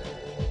started.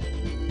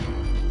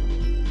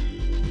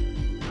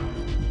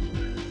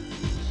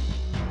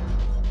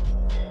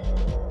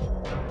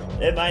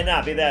 It might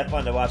not be that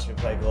fun to watch me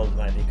play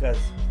Goldeneye because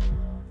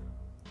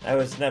I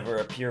was never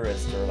a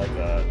purist or like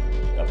a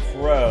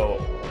pro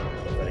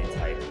of any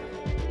type.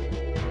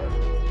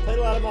 Played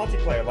a lot of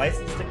multiplayer,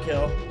 License to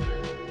Kill.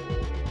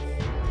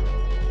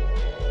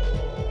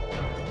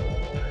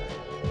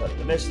 But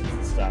the missions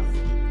and stuff,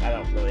 I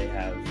don't really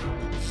have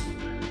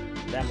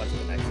that much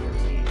of an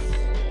expertise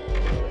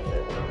with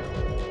it.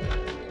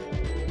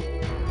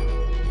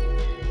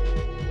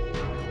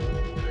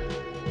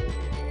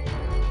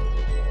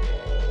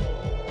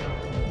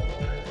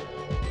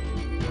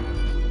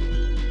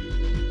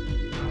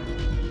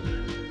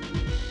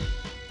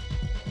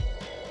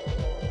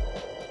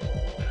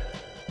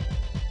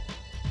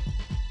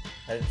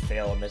 I didn't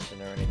fail a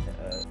mission or anything,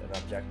 an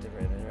objective or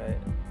anything, right?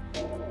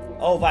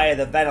 Oh, via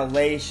the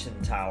ventilation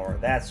tower.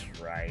 That's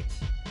right.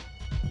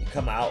 You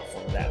come out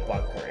from that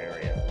bunker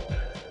area.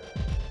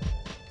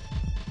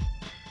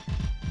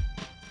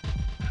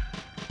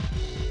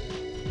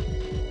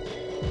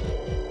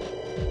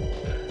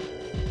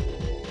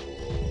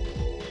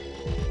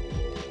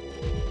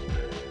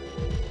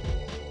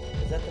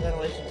 Is that the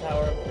ventilation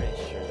tower? I'm pretty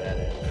sure that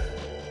is.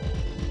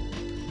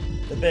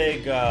 The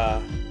big,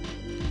 oh,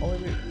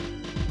 wait.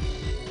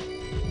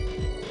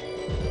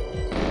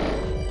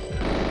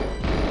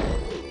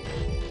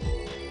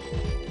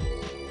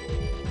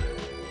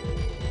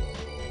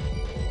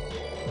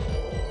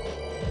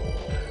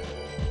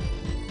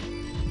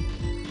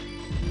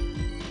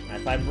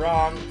 If I'm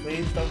wrong,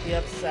 please don't be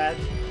upset.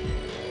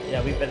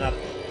 Yeah, we've been up...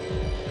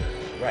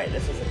 Right,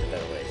 this isn't the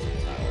ventilation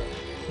tower.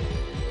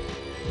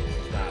 This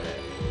is not it.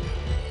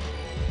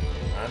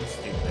 I'm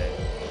stupid.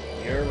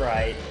 You're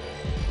right.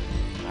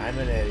 I'm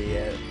an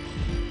idiot.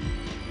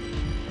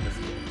 I'm just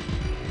kidding.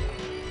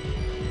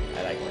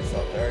 I like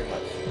myself very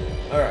much.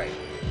 Alright.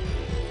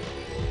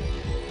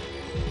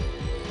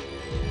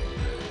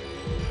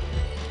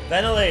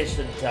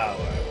 Ventilation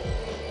tower.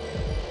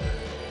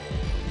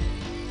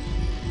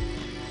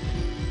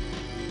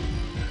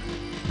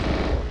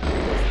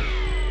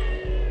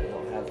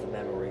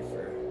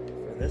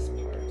 This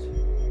part.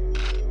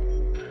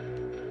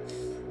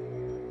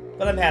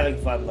 But I'm having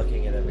fun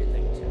looking at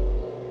everything too.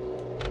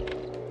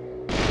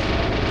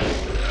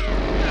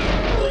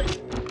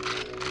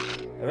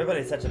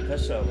 Everybody's such a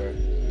pushover.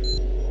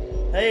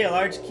 Hey, a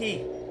large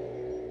key.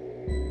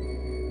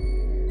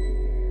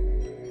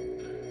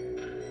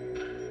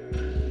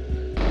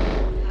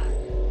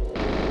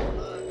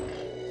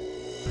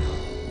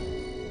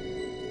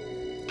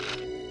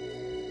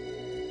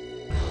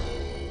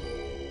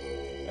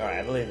 Alright,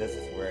 I believe this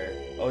is where...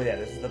 Oh yeah,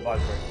 this is the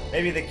bunker.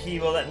 Maybe the key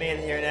will let me in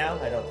here now?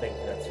 I don't think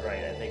that's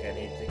right. I think I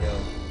need to go...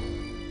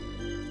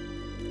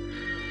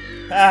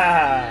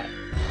 Ah!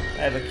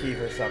 I have a key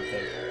for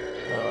something.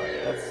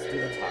 Alright, let's do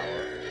the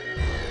tower.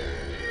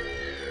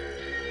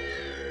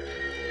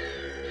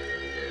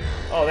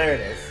 Oh, there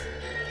it is.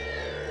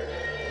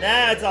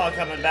 Nah, it's all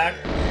coming back.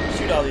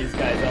 Shoot all these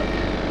guys up.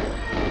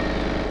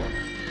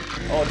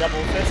 Oh,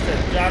 double fisted.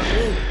 John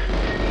Woo.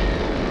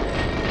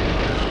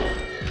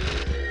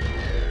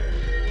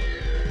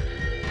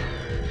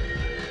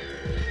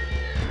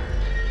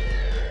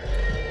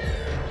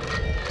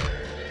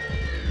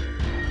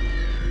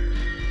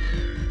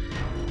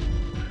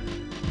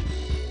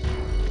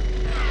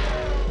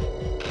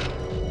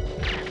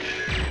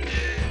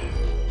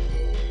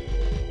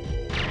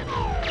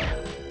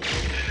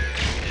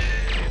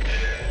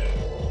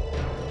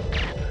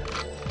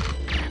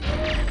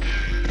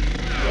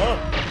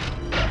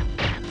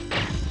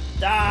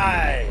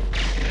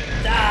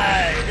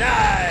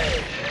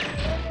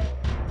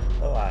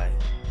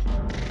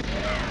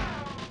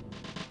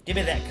 Give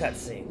me that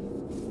cutscene.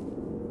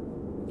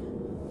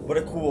 What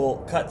a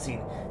cool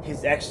cutscene.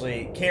 He's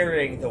actually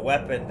carrying the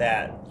weapon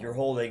that you're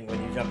holding when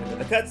you jump into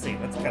the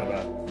cutscene. That's kind of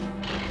a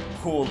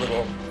cool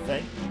little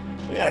thing.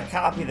 We gotta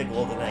copy the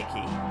Goldeneye key,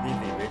 leave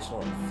the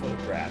original and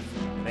photograph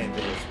the main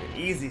video screen.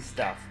 Easy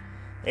stuff.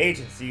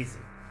 Agent's easy.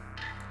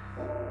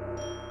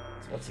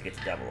 So once you get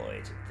to 00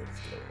 Agent, things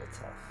get a little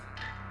tough.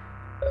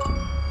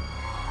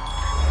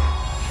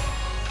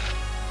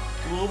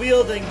 Dual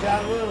wielding,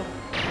 John Woo.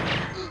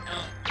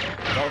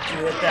 Don't you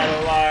hit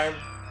that alarm.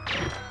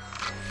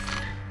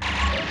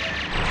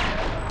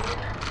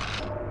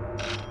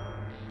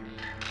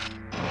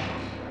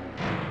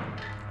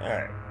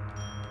 Alright.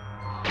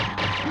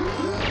 You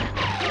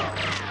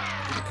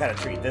can kind of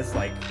treat this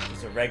like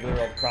just a regular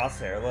old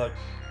crosshair. Look,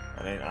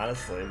 I mean,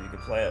 honestly, you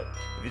could play it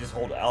if you just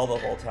hold L the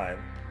whole time.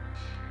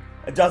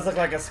 It does look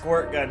like a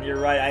squirt gun, you're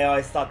right. I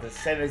always thought the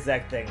same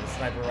exact thing. The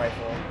sniper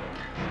rifle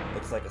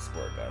looks like a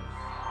squirt gun.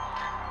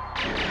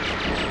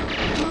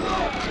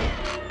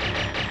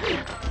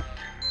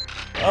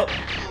 Oh,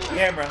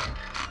 camera.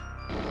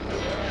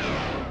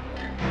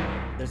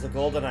 There's a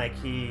Goldeneye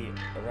key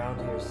around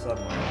here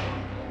somewhere.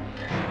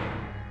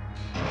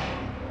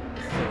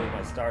 This is the room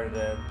I started in.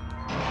 Okay.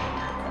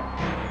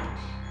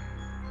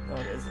 No,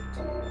 it isn't.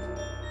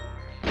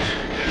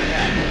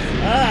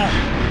 Yeah. Ah!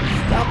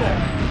 Stop it!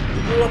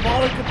 You blew up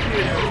all the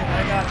computers and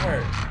I got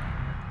hurt.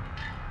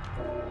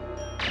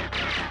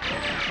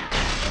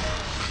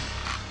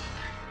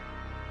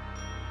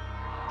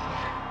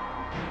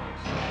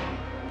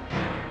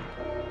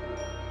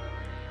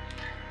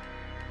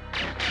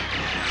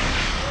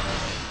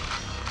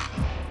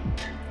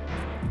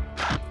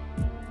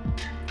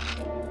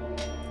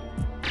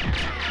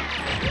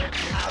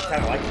 I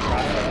kind of like the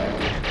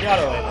process. The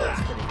auto aim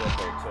looks pretty good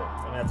there too. I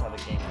mean, that's how the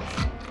game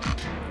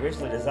was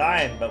originally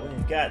designed, but when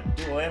you've got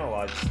dual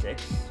analog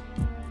sticks,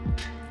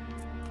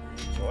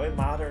 enjoy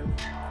modern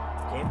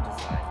game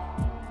design.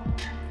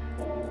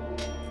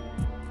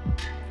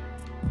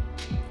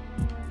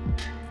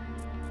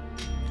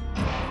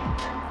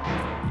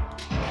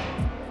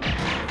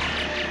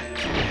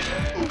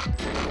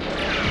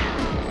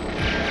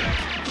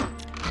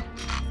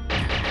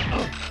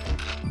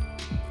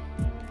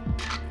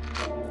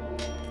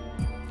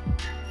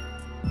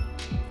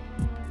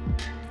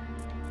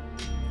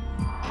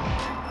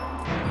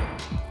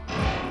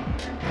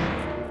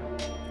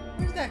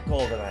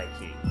 Goldeneye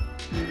key.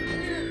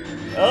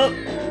 Oh,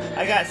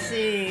 I got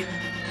seen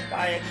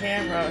by a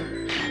camera.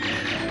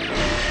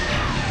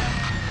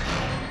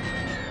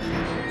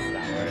 It's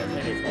not where it is.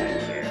 Maybe it's back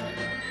here.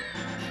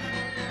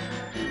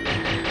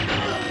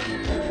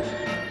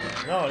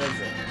 No, it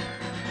isn't.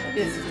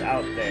 Maybe it's just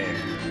out there.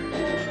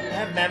 I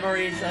have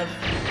memories of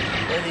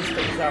where these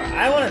things are.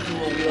 I want to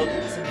dual wield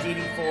some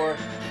DD4.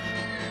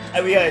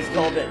 We always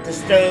called it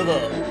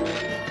Distovo.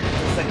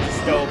 It's like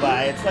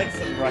Distobai. It's like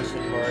some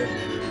Russian word.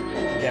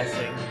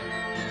 Guessing.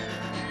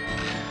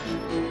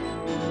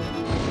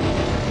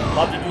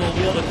 Love to dual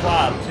wield a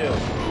Klobb too.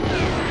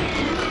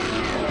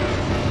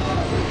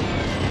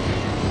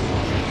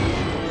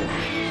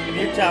 And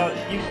you're telling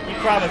you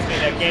promised me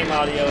that game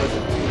audio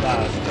isn't too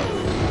loud.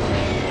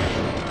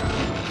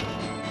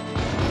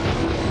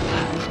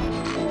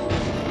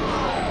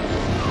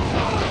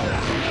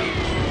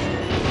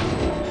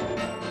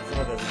 Some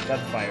of this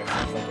gunfire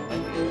seems like it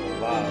might be a little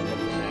loud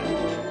looking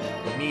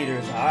at the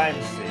meters I'm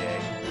seeing.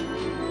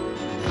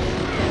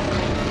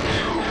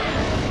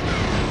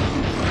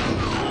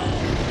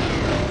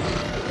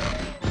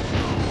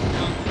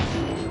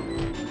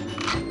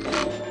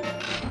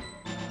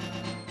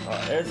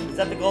 Is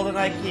that the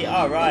Goldeneye key?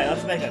 Alright,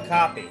 let's make a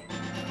copy.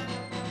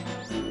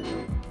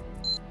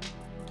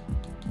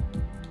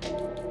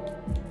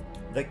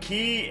 The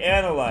key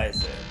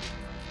analyzer.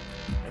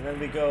 And then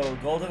we go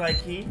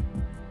Goldeneye key.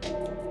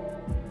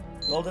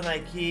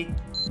 Goldeneye key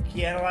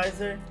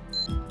analyzer.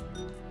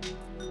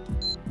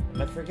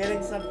 Am I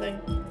forgetting something?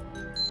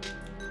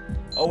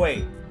 Oh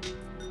wait.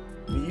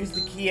 We use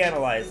the key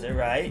analyzer,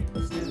 right?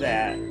 Let's do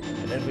that.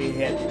 And then we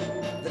hit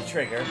the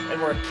trigger. And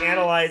we're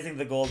analyzing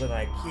the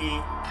Goldeneye key.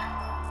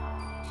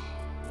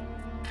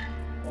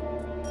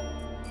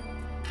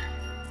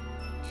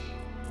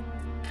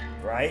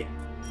 Right?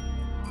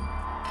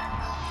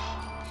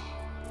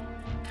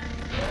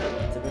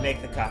 Did we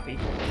make the copy?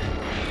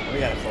 We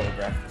gotta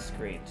photograph the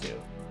screen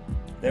too.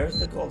 There's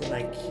the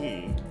Goldeneye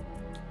key.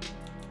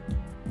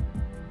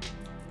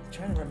 I'm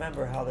trying to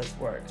remember how this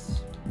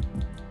works.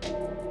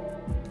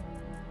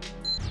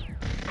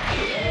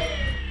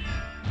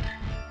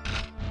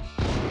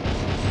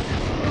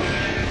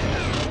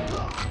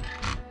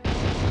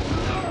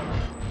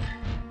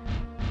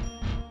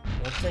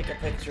 Let's take a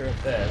picture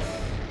of this.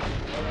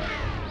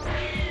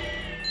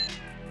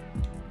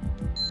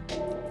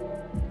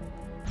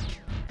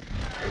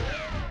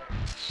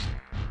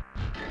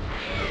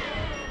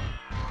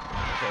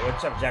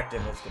 Which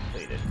objective was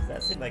completed? Because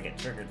that seemed like it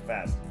triggered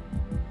fast.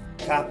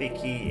 Copy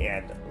key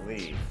and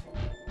leave.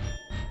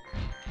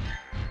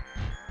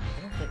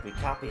 I don't think we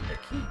copied the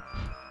key.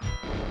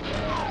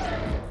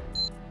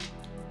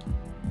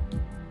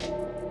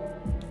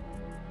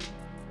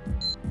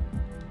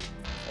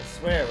 I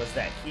swear it was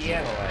that key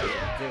analyzer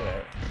to do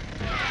it.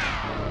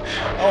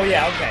 Oh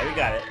yeah, okay, we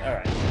got it.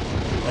 Alright.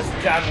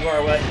 Let's John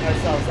Moore let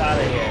ourselves out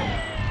of here.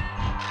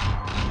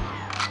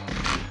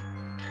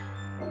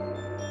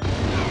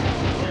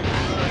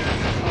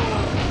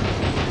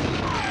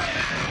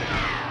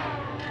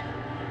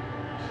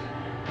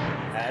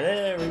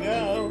 There we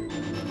go.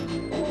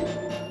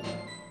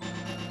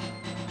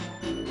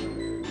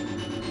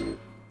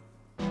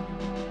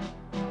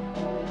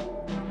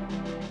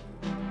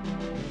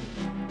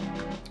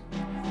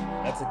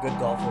 That's a good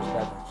golfer's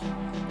beverage.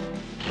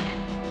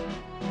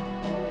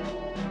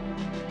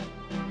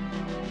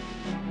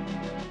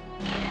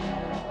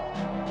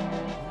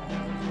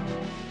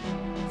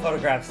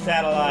 Photograph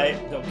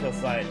satellite, don't kill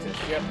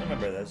scientists. Yep,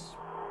 remember this.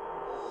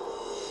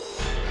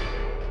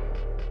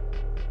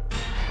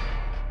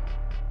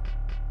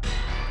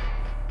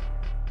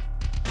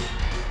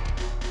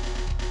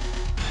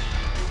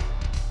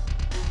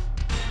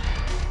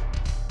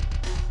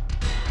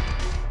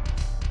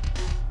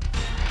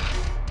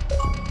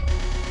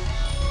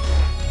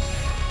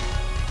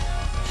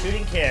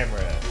 Shooting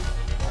camera.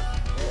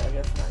 Well, I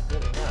guess not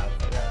good enough.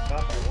 I got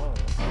caught by one of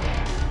them.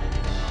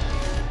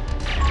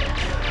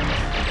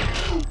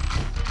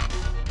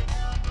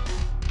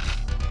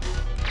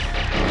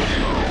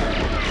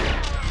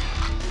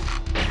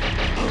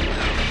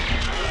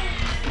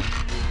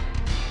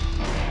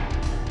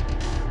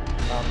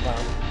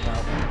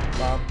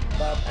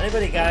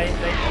 Anybody got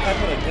anything? If I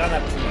put a gun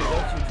up to you,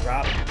 don't you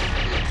drop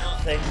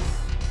things?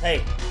 Hey,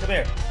 come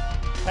here.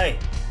 Hey.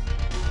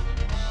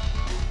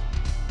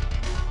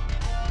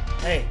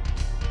 Hey.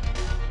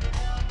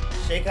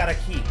 Shake out a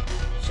key.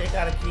 Shake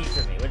out a key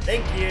for me. Well,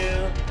 thank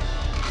you.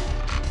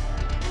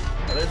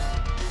 Oh, there's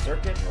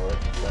circuit or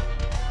stuff.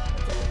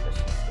 That's other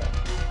mission stuff.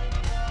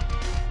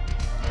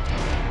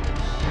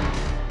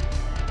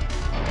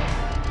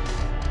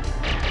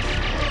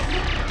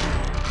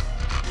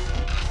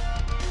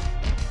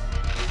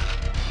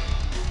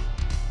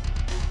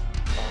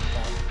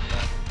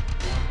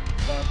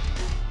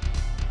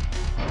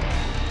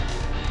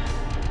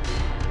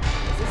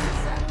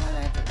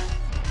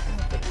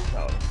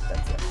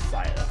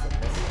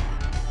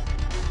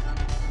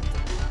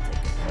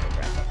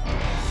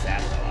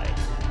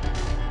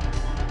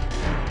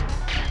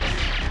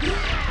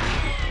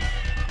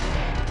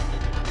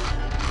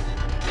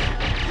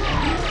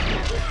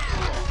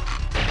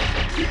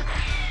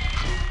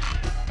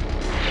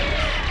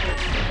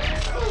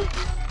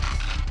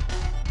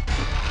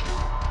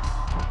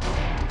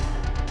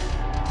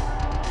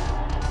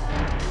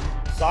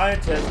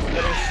 Scientist, you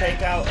better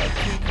shake out a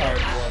key card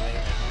for me.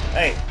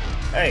 Hey,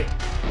 hey,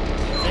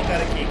 shake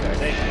out a key card,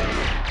 thank you.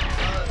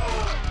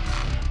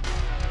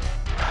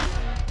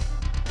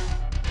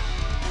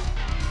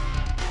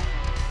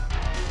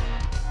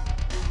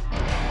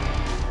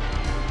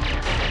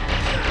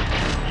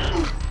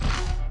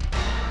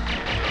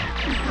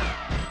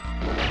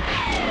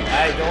 I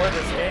adore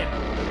this game.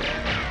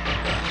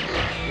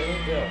 I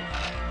really do.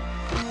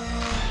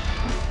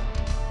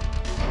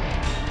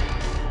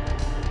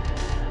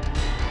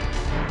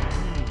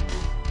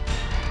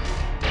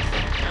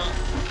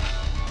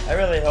 I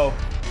really hope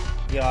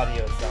the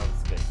audio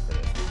sounds good for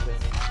this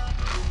because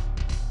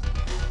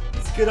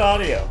it's good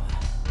audio.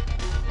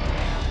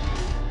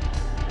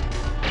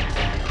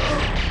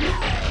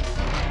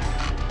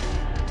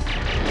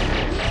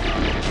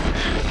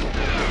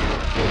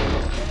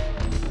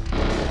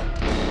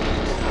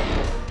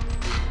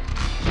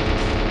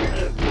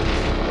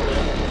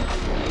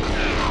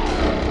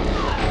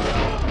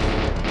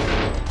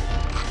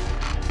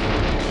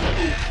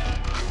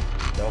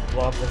 Don't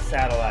blow up the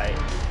satellite.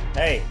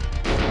 Hey!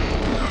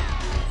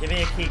 Give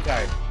me a key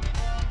card.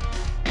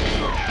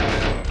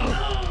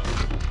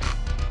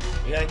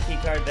 You got a key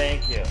card?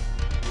 Thank you.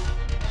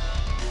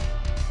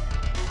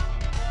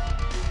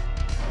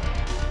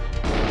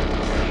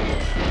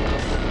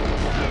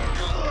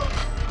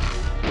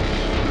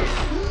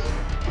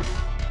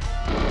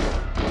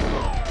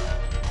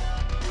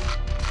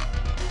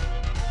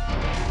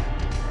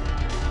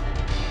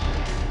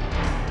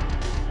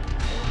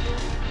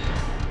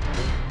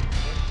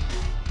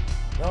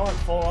 No, I'm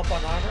full up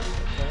on armor?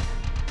 Okay.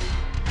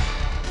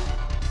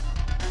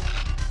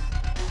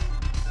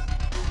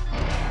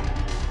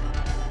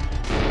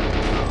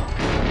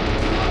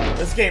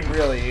 This game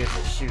really is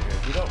a shooter.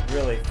 You don't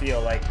really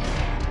feel like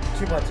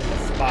too much of a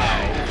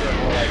spy. You feel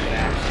more like an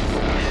action.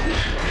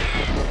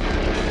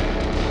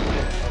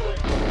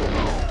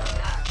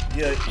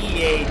 The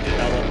EA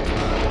developed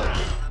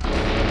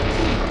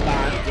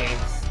Bond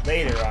games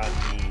later on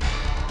the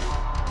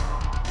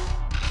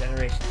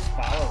generations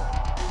following.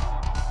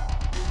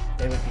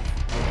 They would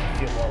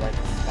feel more like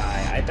a spy.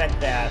 I bet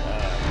that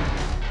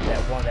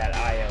that one that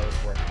IO is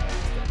working on is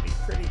going to be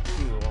pretty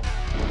cool.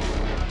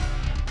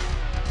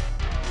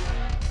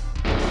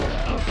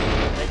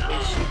 Make me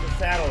shoot the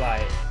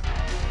satellite.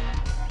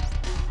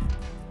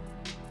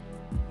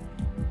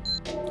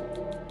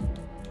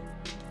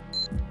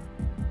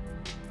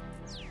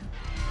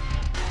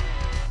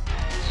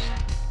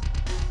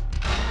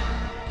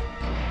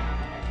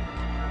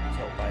 Let's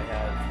hope I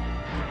have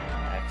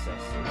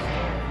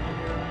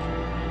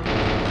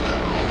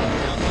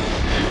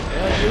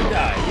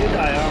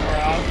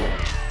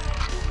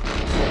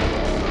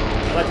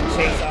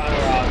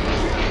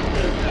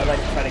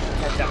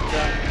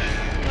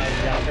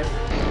laser?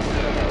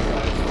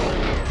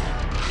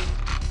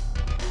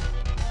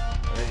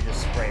 And then you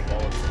just spray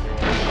bullets everywhere.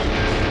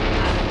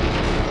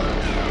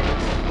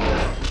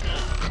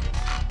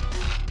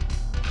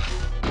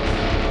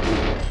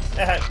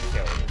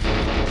 Kill him.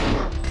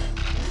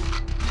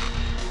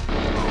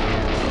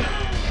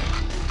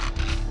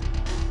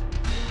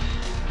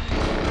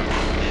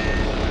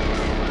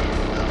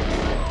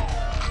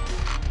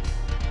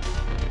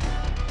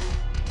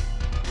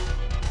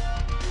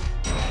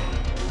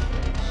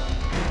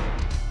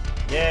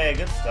 Yeah,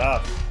 good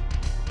stuff.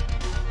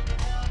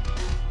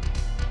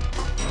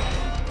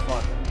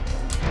 Fun.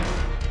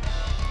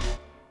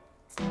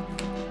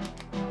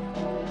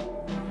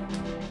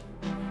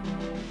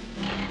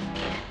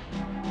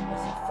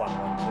 That's a fun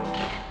one too.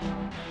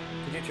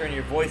 Could you turn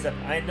your voice up?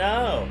 I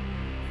know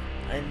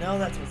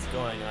that's what's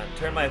going on.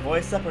 Turn my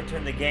voice up or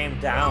turn the game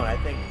down? I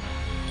think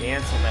the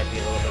answer might be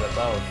a little bit of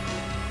both.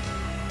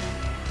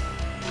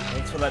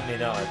 Thanks for letting me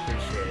know, I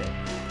appreciate it.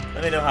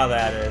 Let me know how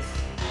that is.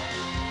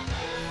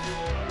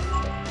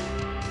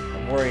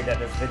 Worried that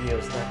this video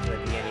is not going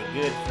to be any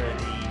good for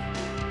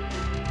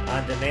the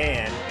on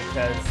demand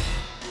because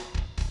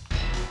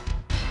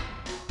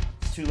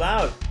it's too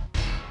loud.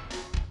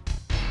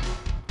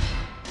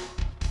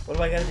 What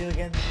do I gotta do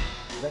again?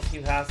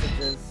 Rescue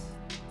hostages,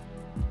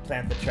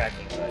 plant the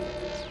tracking button.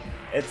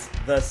 It's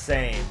the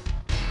same.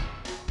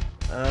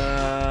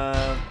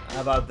 How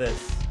about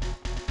this?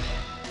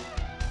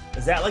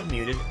 Is that like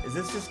muted? Is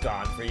this just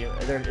gone for you?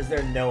 Is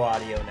there no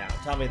audio now?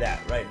 Tell me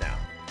that right now.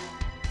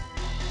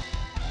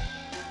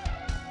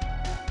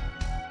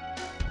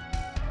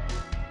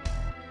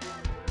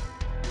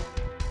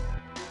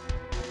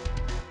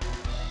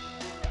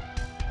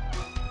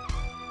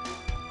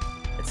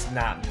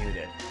 Not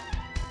muted.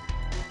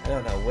 I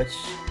don't know what's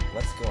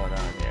going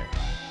on here.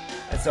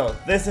 And so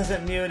this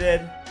isn't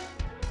muted.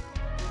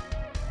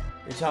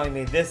 You're telling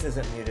me this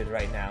isn't muted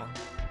right now,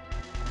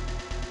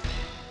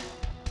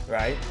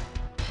 right?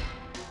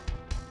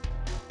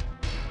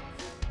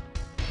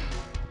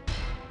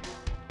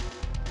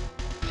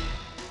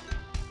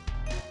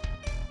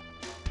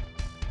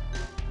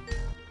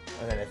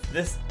 And then if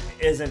this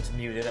isn't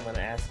muted, I'm going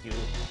to ask you,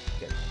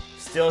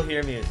 still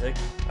hear music?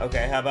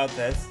 Okay, how about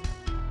this?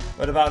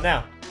 What about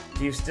now?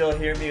 Do you still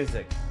hear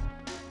music?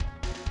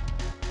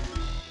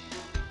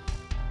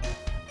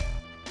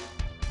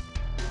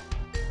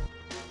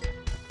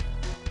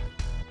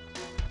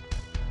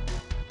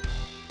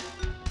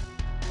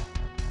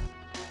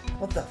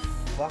 What the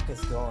fuck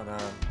is going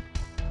on?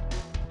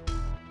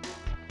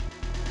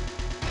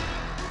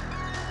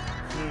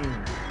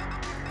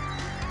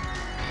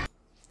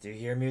 Do you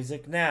hear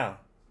music now?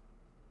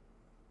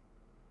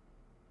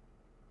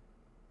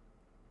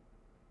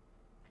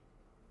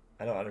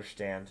 I don't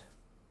understand.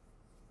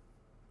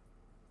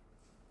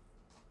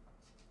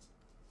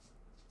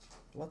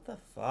 What the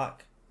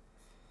fuck?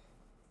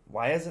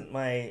 Why isn't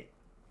my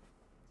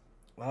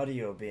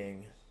audio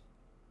being...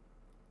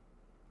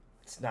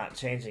 It's not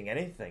changing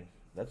anything.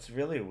 That's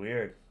really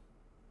weird.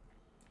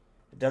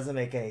 It doesn't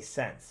make any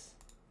sense.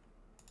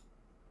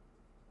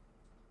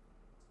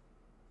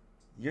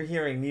 You're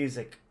hearing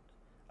music.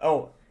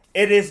 Oh,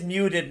 it is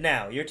muted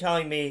now. You're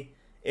telling me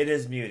it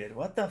is muted.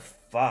 What the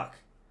fuck?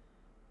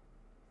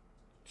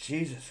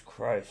 Jesus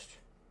Christ.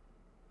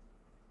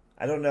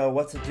 I don't know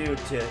what to do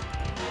to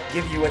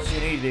give you what you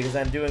need because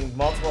I'm doing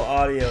multiple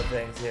audio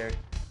things here.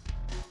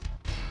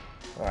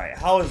 Alright,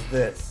 how is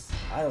this?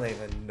 I don't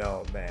even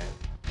know, man.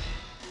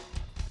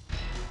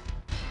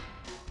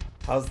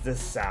 How's this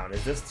sound?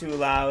 Is this too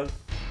loud?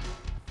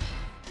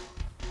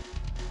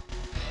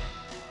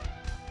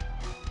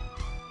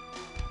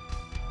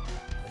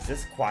 Is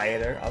this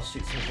quieter? I'll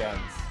shoot some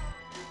guns.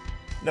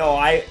 No,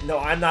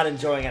 I'm not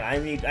enjoying it. I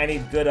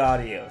need good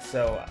audio,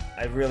 so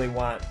I really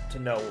want to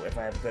know if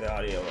I have good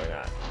audio or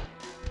not.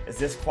 Is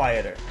this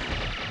quieter?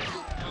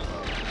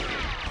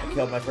 I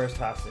killed my first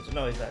hostage.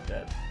 No, he's not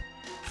dead.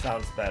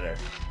 Sounds better.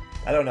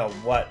 I don't know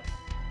what.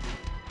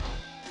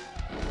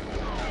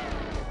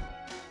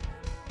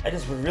 I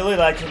just would really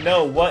like to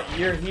know what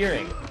you're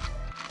hearing.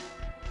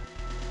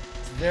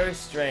 It's very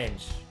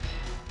strange.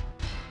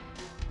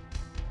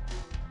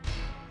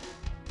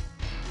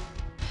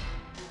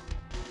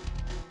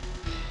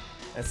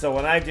 And so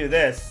when I do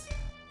this,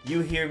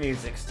 you hear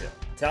music still.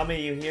 Tell me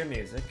you hear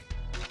music,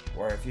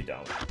 or if you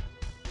don't. I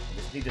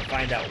just need to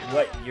find out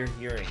what you're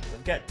hearing.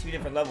 I've got two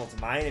different levels,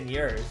 mine and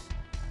yours.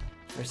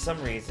 For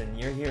some reason,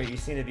 you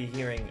seem to be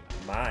hearing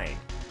mine.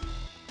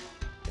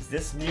 Is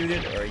this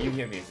muted, or you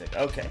hear music?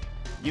 Okay,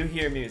 you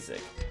hear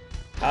music.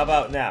 How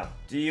about now?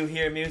 Do you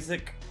hear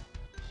music?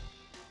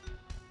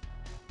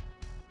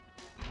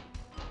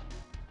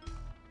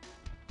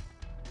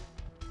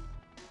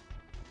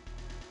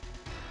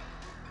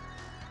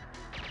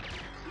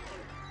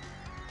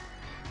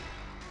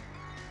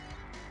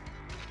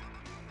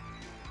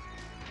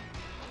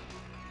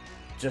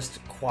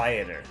 Just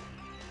quieter.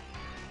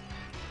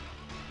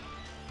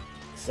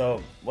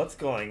 So, what's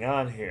going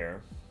on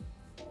here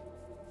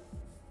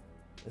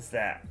is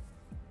that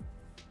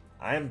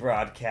I'm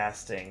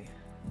broadcasting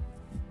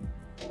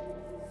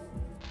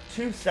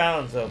 2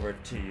 sounds over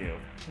to you.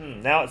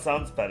 Now it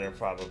sounds better,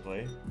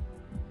 probably.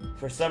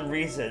 For some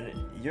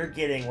reason, you're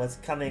getting what's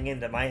coming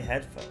into my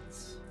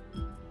headphones.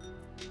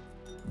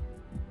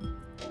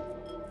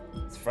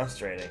 It's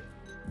frustrating.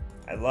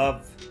 I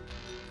love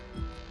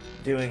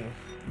doing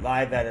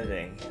live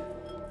editing.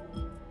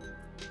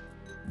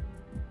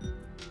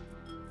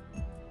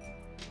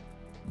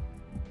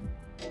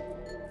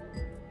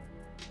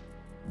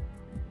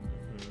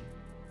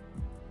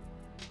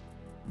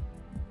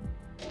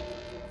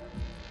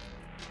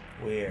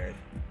 Weird.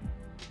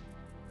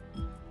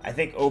 I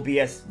think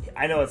OBS,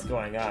 I know what's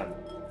going on.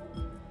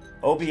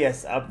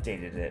 OBS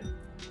updated it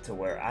to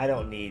where I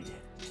don't need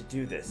to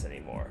do this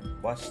anymore.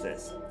 Watch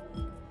this.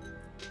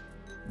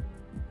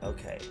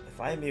 Okay,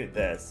 if I mute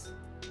this,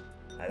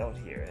 I don't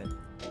hear it.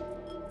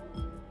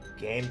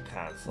 Game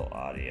console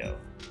audio.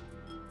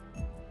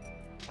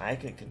 I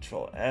can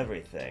control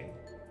everything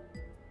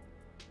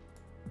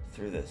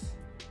through this.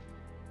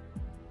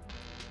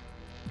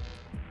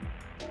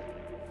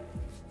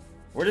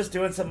 We're just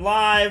doing some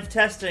live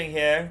testing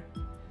here.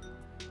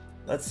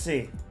 Let's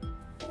see.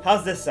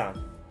 How's this sound?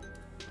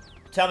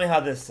 Tell me how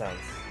this sounds.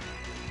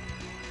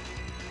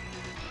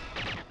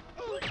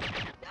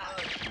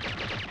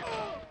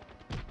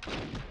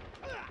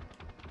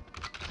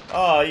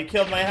 Oh, you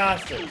killed my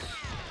hostage.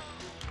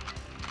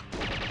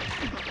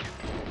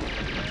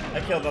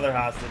 I killed another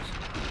hostage.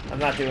 I'm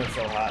not doing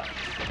so hot.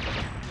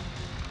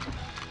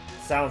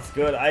 Sounds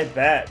good, I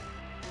bet.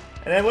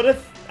 And then what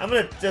if I'm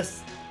gonna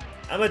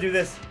do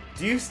this.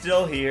 Do you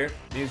still hear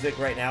music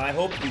right now? I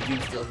hope you do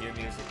still hear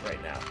music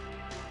right now.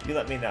 You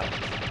let me know.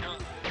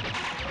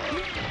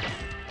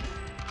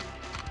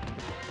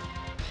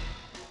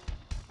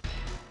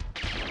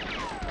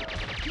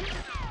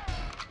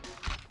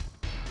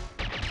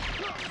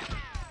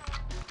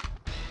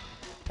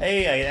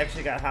 Hey, I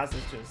actually got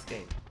hostage to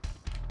escape.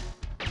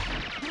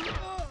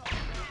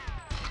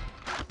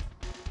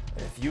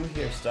 And if you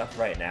hear stuff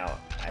right now,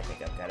 I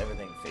think I've got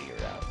everything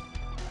figured out.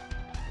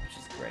 Which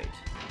is great.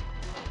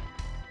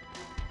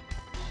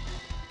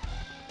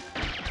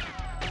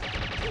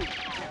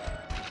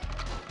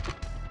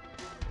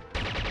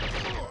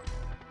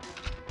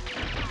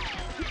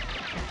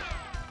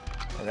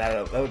 And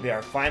that would be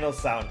our final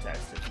sound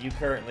test, if you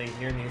currently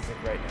hear music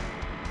right now.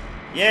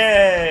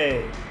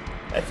 Yay!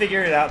 I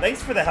figured it out.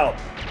 Thanks for the help.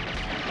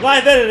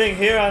 Live editing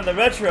here on the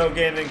Retro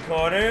Gaming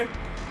Corner.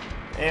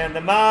 And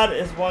the mod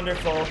is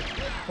wonderful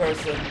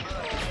person.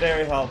 It's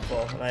very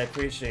helpful, and I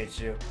appreciate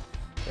you.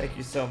 Thank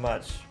you so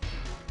much.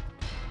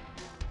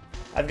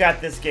 I've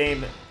got this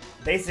game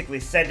basically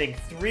sending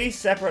 3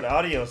 separate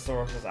audio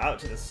sources out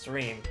to the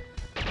stream,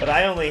 but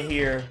I only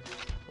hear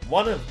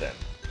one of them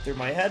through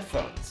my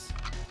headphones.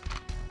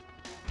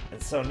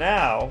 And so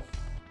now,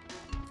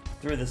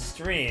 through the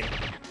stream,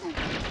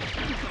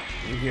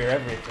 you hear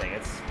everything.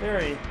 It's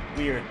very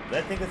weird.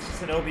 I think it's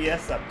just an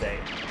OBS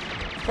update.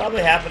 It's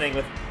probably happening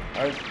with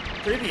our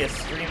previous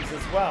streams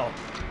as well.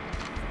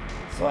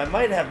 So I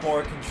might have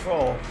more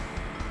control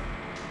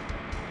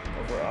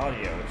over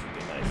audio, which would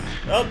be nice.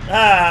 Oh,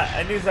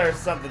 I knew there was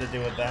something to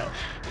do with that.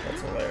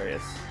 That's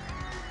hilarious.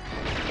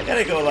 I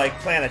gotta go, like,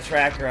 plant a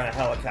tracker on a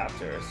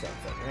helicopter or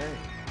something, right?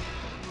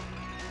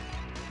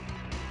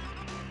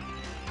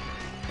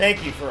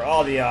 Thank you for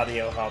all the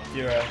audio help.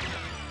 You're a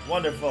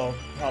wonderful,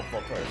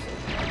 helpful person.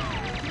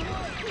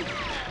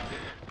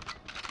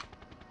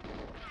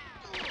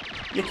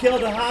 You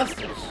killed a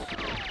hostage.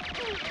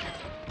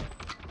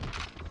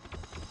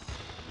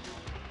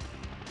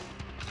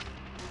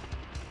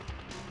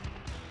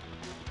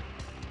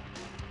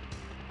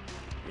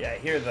 Yeah, I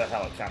hear the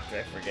helicopter.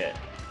 I forget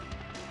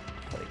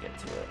how to get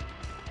to it.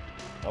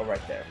 Oh,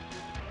 right there.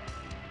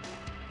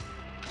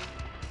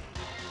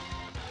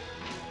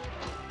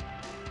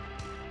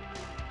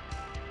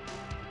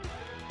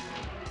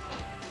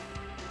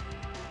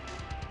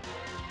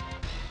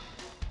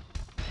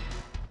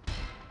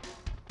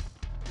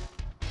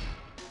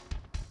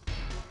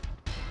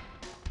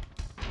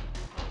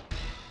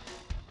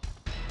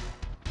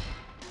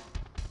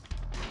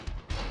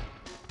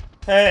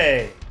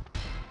 Hey!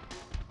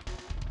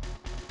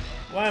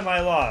 Why am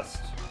I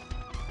lost?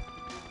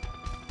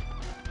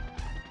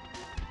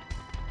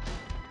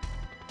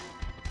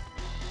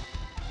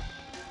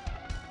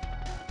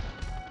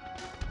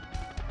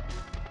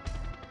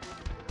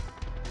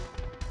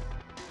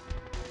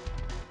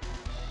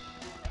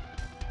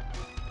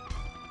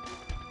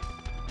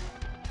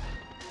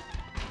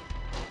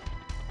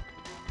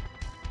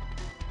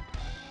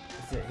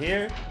 Is it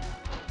here?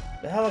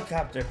 The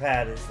helicopter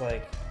pad is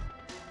like...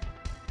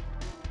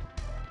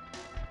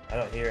 I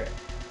don't hear it.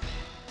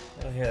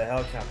 I don't hear the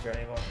helicopter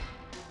anymore.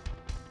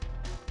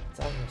 It's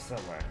on here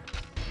somewhere.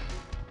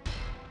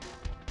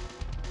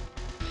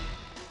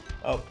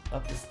 Oh,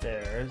 up the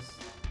stairs.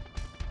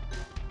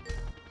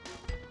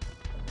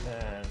 And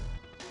then...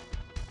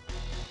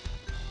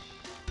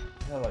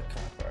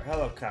 Helicopter,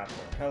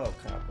 helicopter,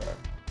 helicopter.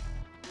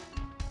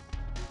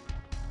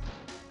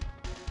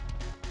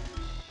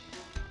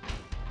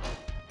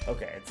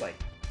 Okay, it's like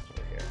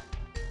over here.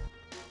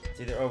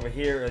 It's either over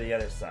here or the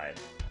other side.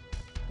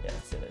 Yeah,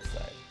 that's the other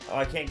side. Oh,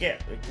 I can't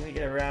get. Can we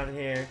get around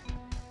here?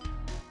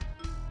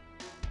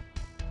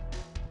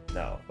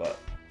 No, but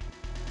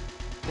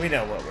we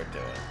know what we're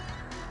doing.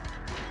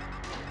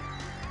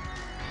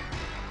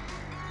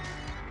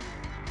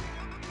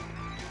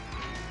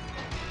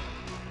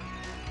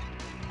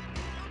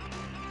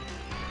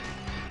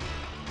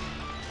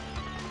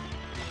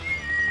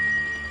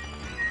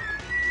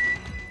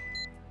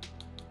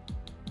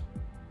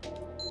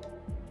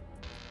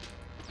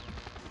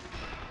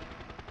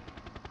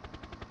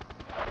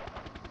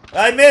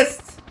 I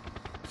missed!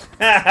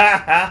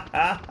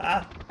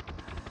 I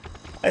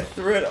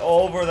threw it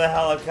over the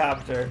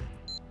helicopter.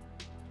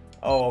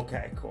 Oh,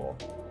 okay, cool.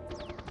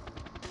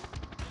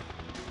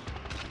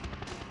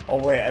 Oh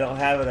wait, I don't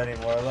have it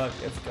anymore. Look,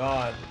 it's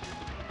gone.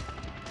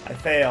 I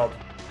failed.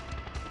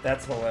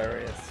 That's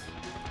hilarious.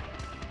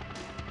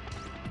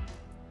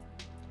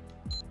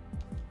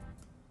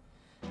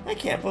 I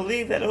can't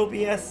believe that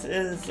OBS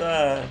is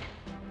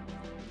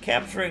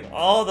capturing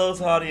all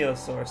those audio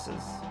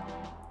sources.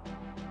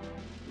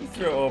 You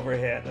throw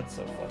overhand, that's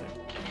so funny.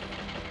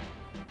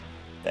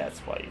 That's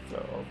why you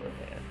throw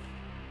overhand.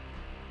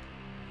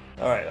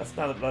 Alright, let's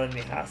not let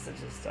any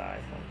hostages die,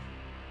 huh?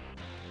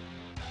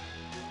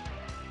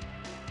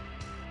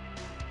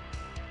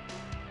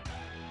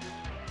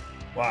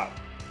 Wow.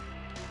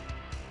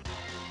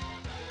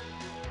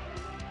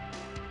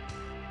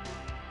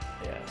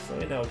 Yeah, so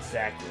we know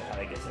exactly how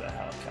to get to the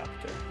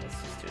helicopter.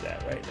 Let's just do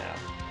that right now.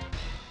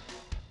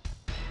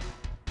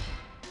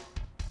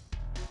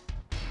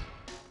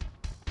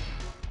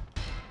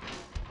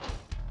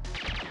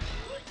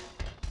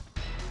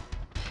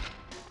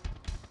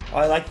 Oh,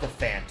 I like the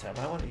Phantom.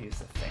 I want to use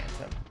the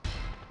Phantom.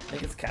 I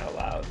think it's kind of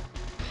loud.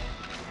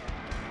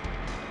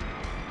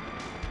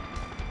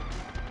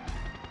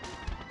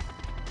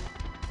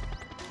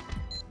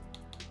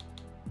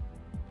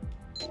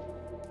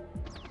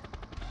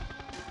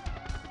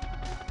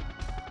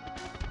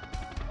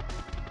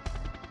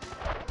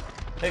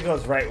 It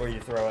goes right where you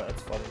throw it.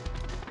 That's funny.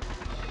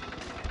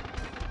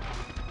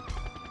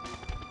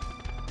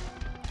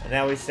 And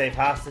now we save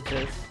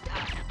hostages.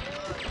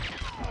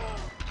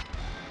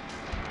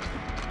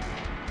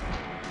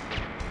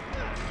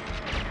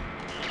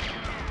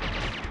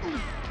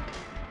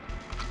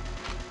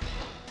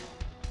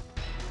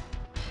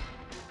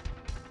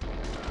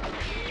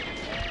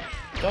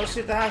 Don't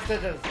shoot the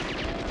hostages!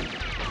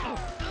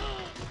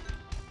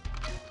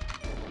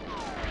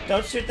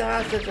 Don't shoot the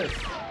hostages!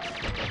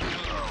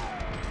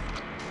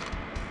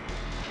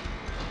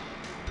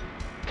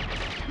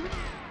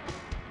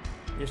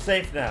 You're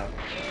safe now.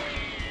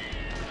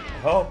 I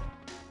hope.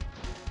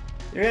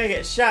 You're gonna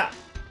get shot!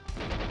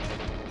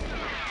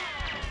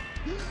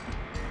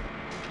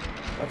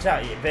 Watch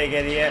out, you big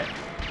idiot!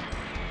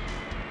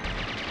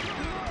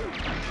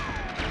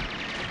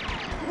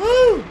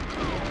 Woo!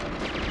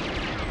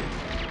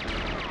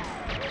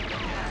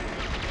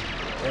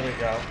 There we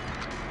go.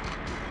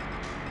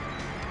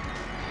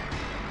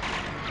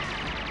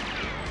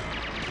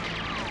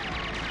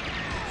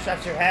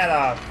 Shut your head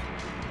off.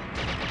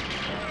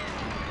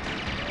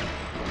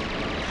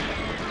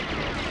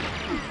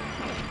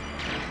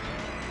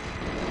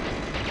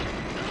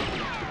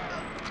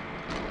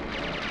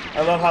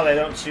 I love how they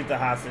don't shoot the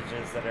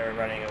hostages that are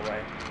running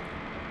away.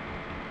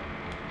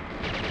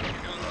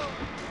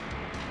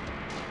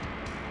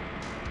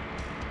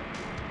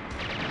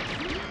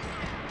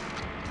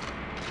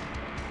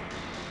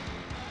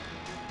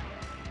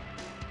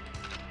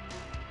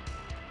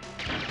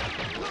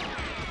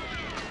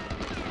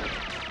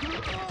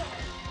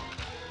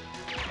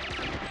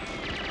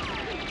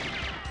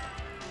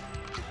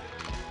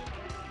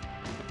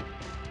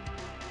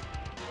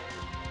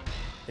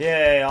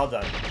 Yay, all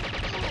done.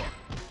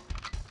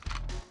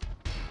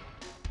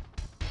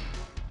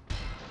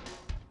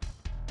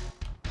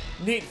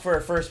 Neat for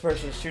a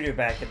first-person shooter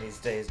back in these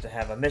days to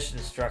have a mission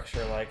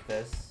structure like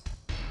this.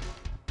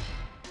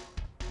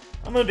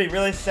 I'm gonna be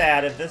really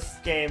sad if this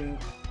game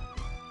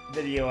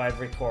video I've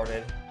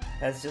recorded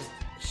has just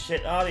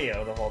shit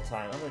audio the whole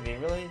time. I'm gonna be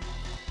really,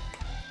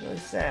 really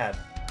sad.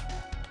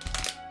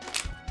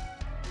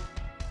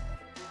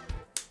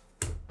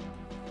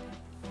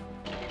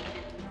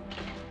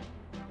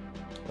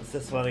 What's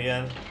this one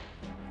again?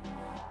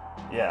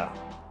 Yeah.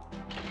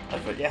 I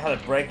forget how to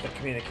break the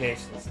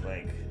communications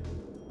link.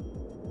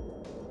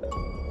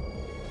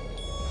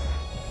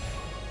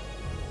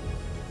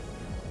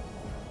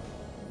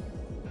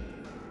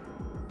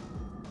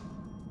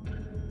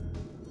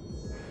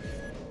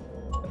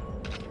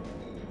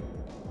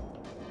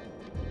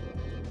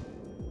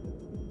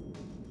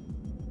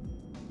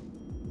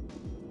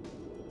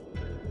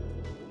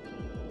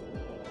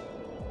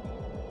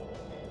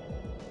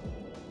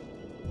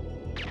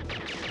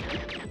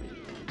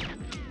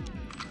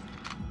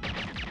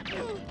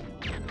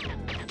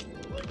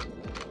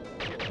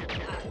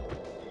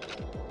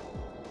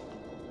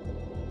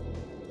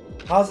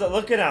 How's it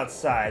looking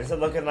outside? Is it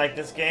looking like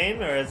this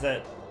game, or is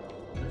it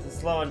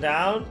slowing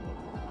down?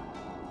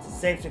 Is it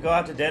safe to go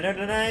out to dinner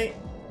tonight?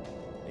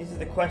 These are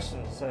the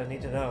questions that I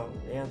need to know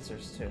the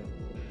answers to.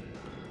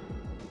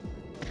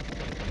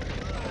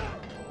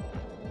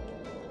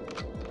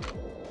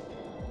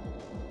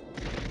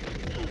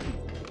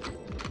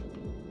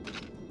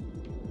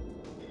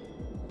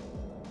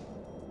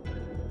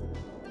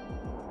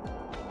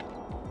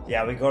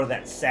 Yeah, we go to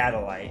that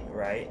satellite,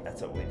 right?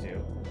 That's what we do.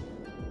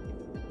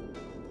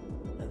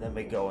 And then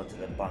we go into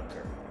the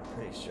bunker. I'm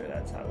pretty sure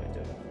that's how we do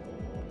it.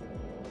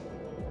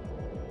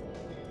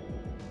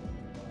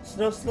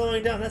 Snow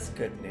slowing down, that's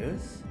good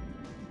news.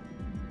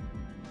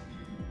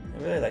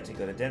 I'd really like to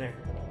go to dinner.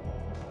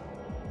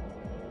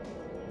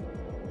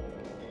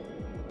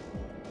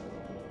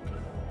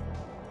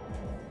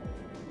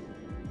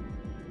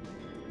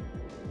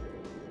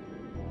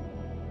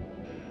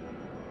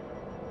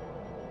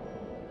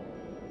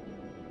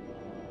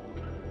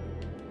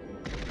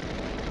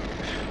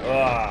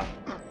 Ugh.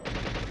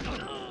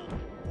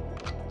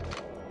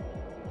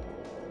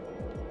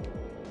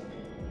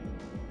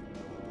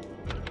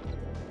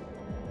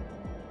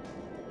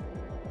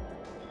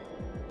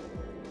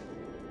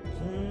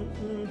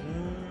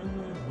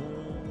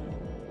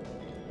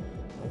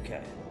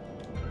 Okay.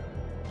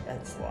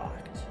 That's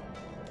locked.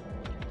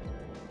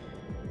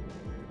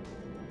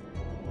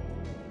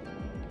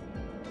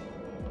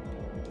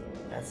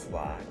 That's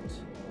locked.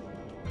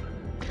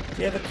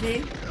 Do you have a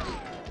key?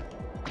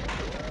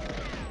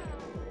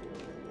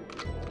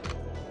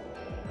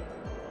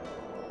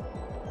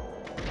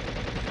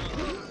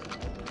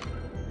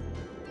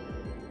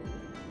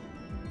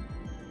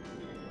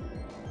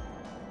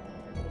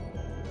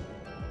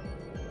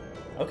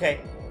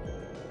 Okay.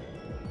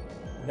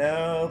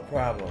 No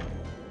problem.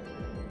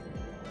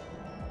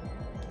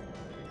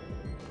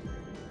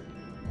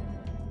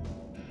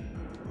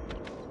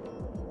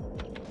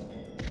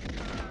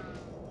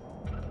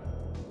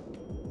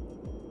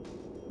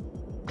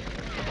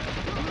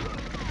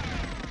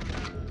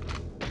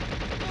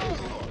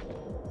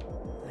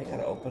 I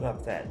gotta open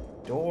up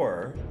that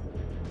door.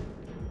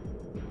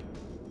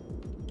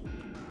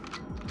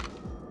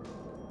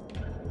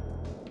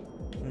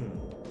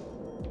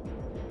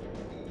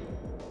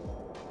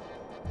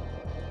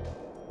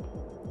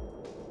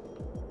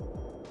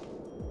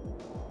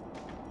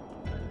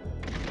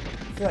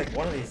 I feel like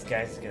one of these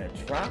guys is gonna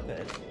drop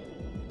it.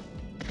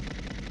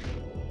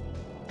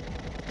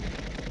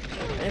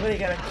 Anybody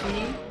got a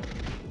key?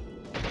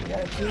 You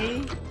got a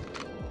key?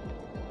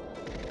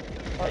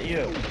 How about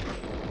you?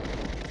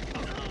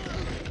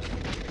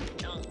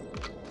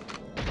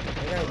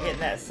 I gotta get in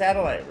that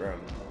satellite room.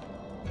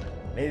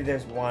 Maybe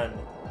there's one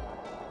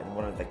in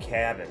one of the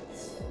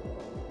cabins.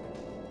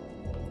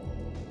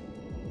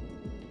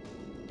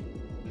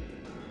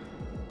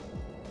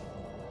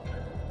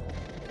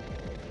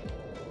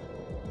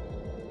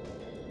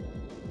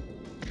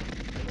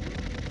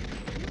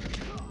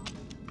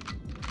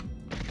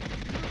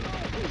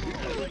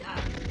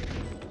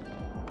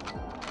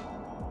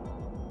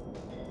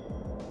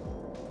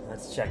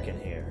 Let's check in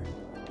here.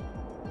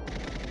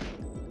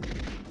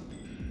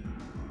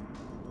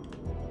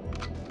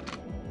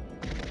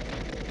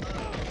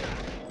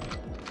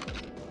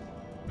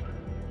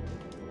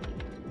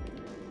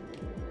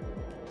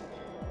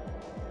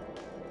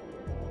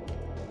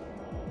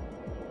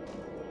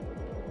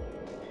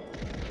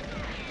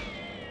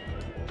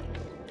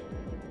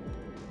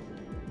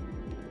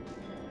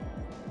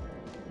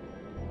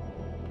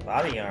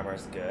 Body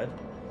armor's good.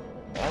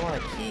 But I want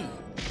a key.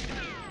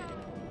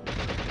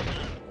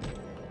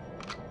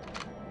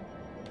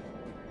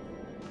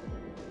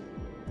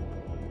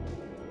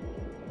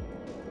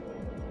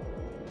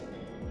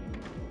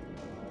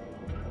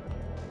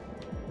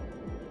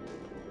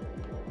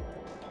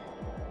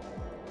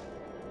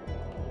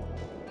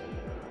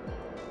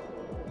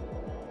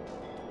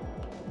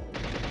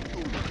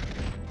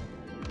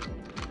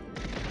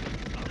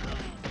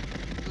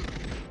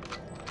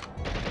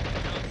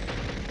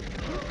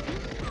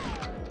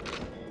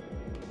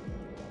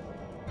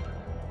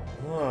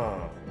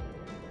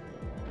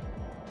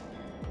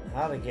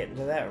 How to get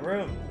into that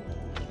room?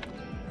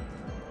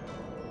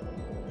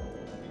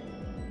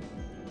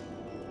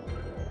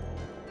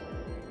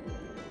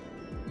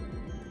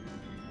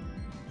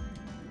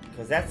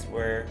 Because that's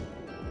where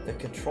the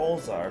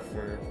controls are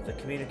for the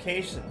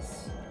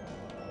communications.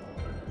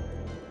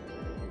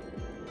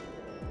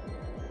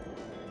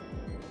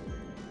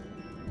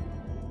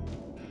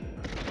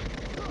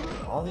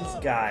 All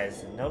these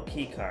guys and no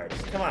key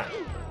cards. Come on.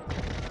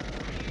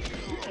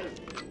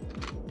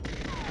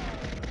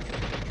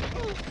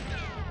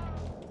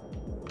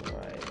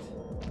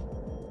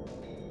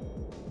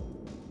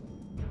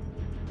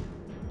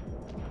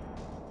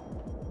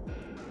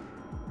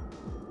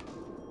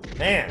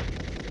 Man,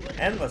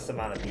 endless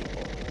amount of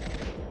people.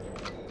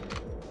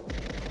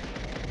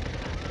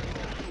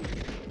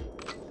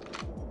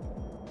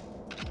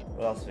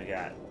 What else we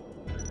got?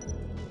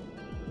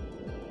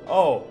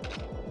 Oh,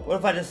 what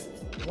if I just...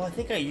 Well, I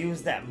think I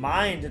used that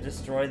mine to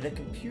destroy the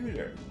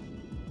computer.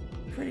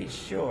 Pretty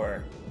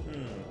sure.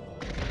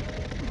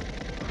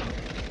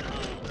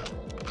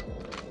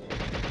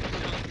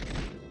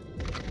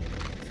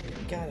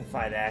 Gotta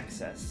find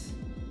access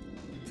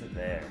to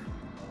there.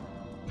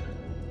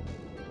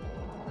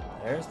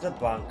 There's the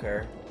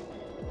bunker.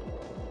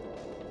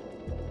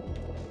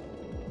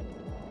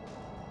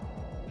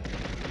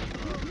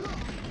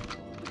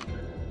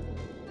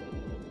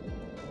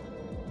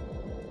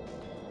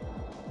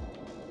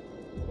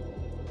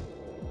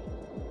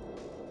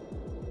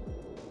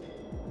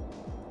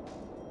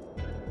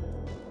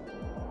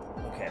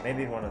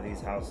 maybe one of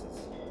these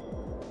houses.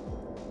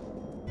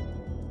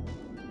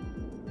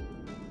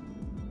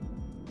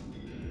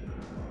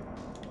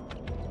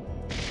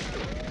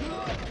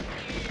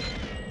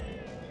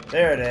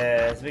 There it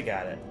is. We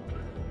got it.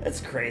 It's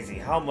crazy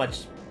how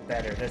much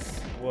better this...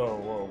 Whoa,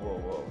 whoa, whoa,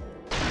 whoa.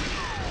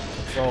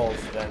 Controls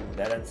than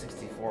that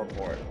N64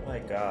 port. My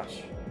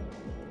gosh.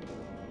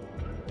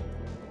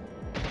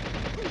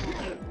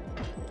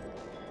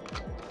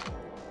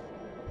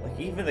 Like,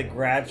 even the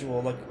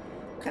gradual... Look,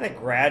 kind of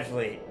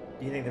gradually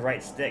using the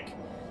right stick.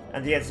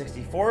 On the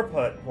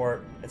N64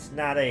 port, it's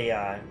not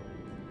a...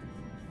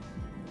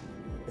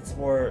 it's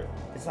more...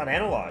 It's not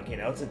analog, you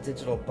know? It's a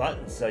digital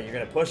button, so you're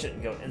going to push it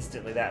and go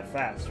instantly that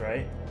fast,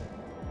 right?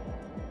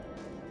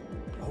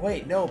 Oh,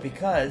 wait, no,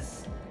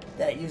 because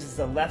that uses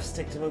the left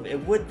stick to move. It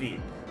would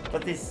be.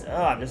 But these...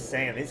 Oh, I'm just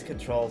saying, these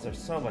controls are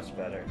so much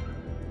better.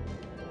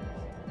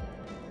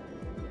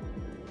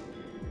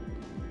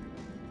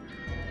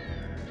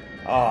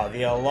 Oh,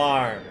 the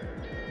alarm.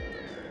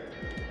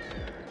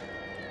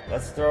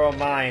 Let's throw a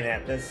mine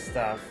at this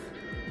stuff.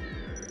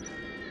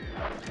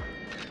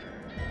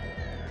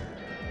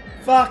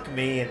 Fuck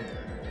me and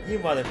you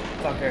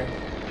motherfucker.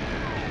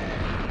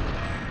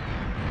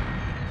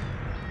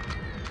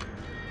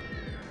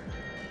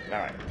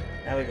 Alright,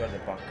 now we go in the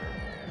bunker.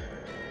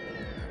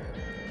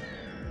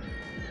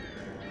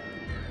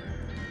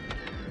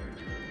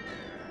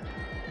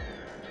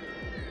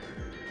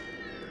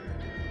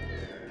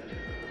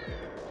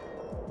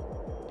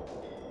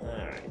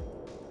 Alright.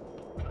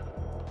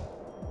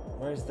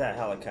 Where's that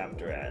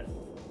helicopter at?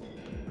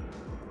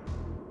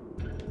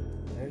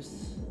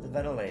 There's the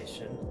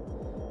ventilation.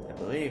 I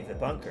believe the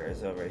bunker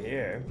is over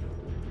here.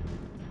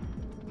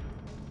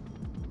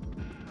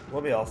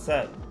 We'll be all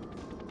set.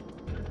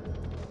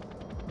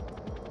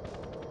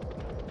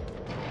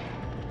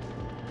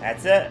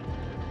 That's it.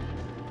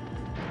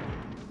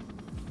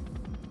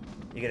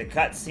 You get a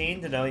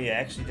cutscene to know you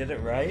actually did it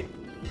right.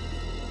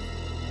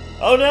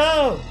 Oh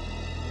no!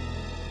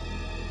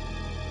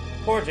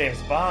 Poor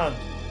James Bond.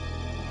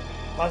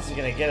 How's he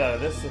gonna get out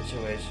of this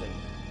situation?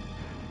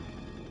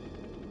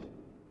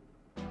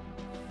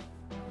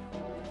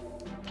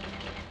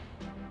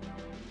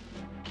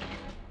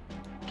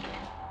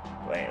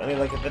 Wait, let me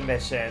look at the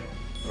mission.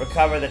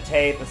 Recover the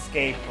tape,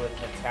 escape with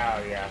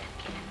Natalia.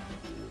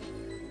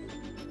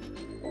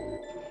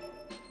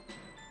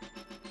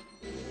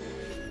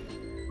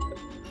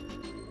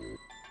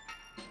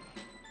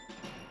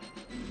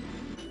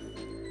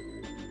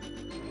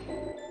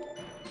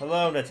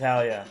 Hello,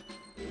 Natalia.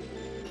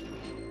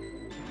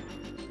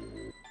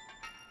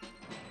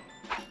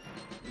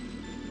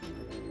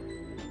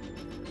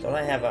 Don't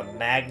I have a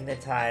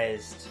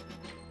magnetized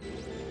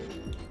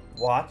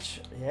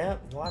watch? Yeah,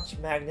 watch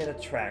magnet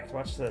attract.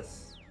 Watch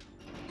this.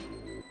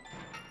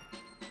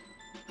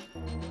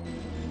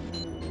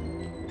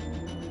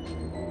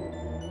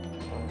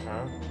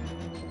 Uh-huh.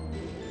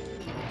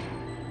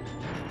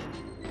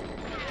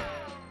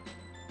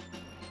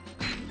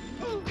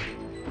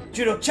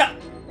 Judo chop!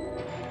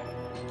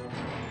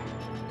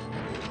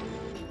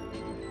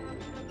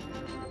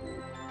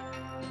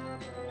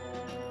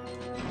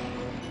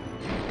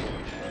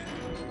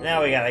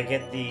 Now we gotta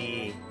get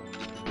the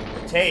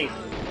tape.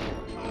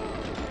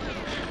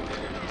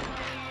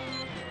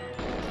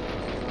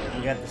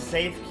 You got the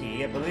safe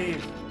key, I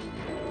believe.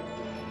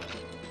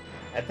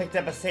 I picked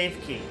up a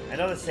safe key. I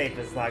know the safe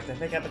is locked. I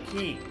picked up a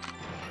key.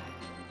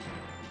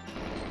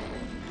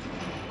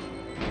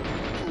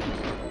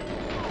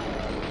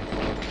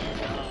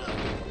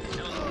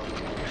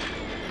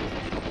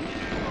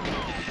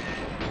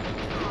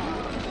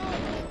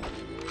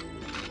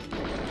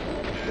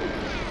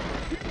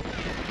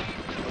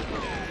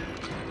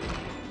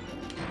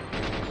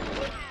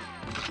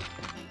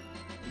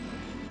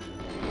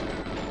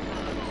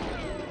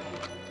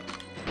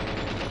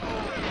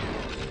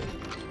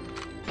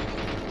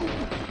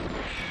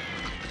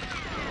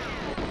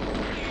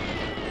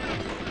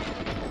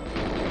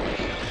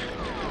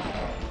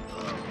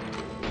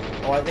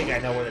 Oh, I think I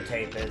know where the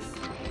tape is.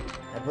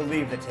 I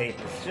believe the tape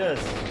is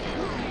just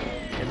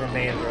in the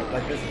main room.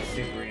 Like, this is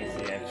super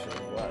easy, actually.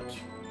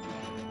 Watch.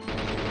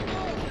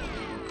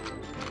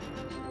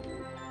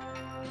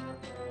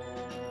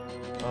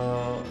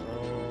 No,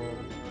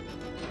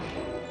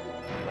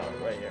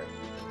 right here.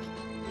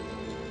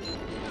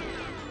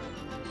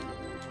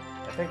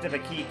 I picked up a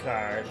key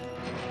card.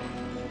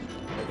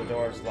 But the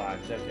door's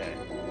locked. Okay.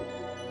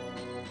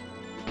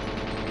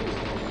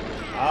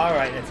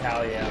 Alright,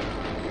 Natalia.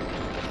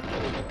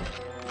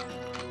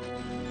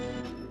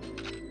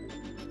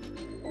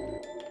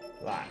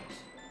 Locked.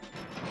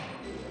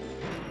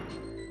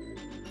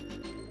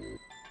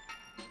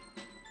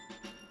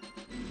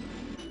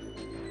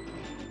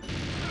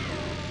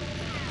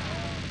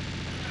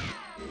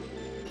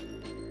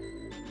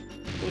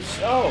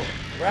 Oh,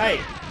 right.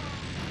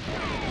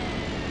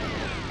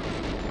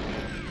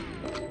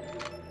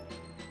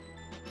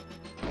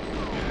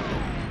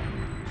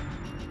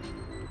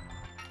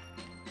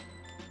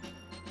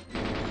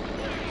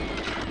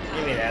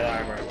 Give me that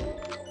armor.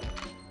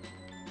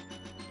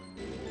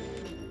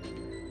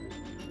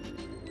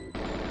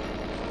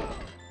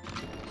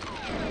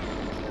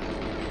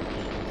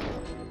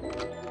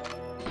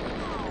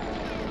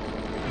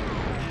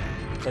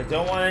 So I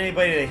don't want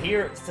anybody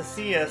to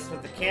see us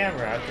with the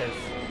camera, because,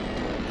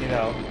 you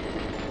know,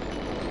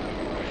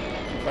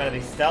 I'm trying to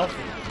be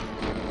stealthy.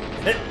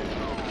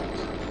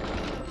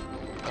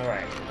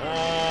 Alright,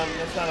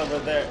 it's not over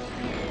there.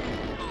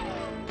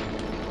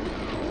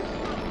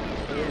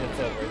 I believe it's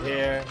over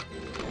here.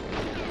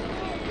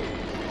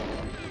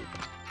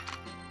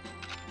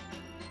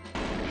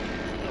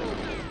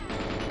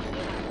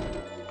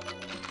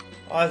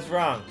 Oh, I was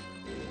wrong.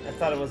 I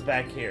thought it was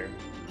back here.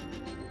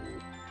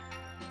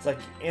 It's like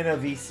in a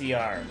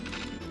VCR.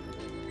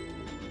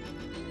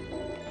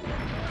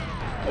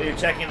 Oh, you're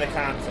checking the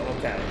console.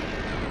 Okay.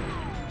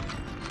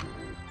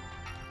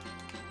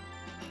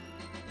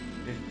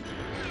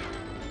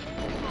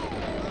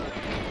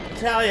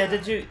 Natalia,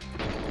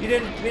 we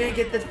didn't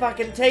get this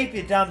fucking tape,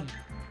 you dumb.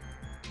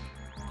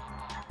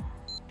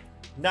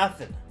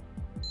 Nothing.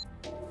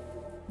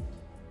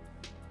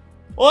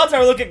 Well, let's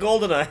have a look at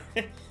Goldeneye.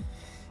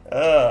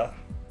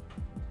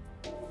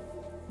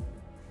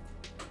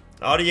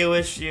 Audio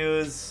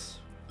issues.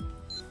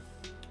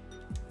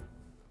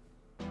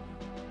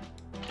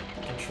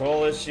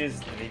 Control issues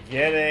at the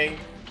beginning.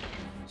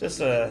 Just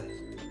a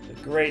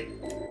great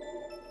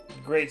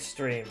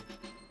stream.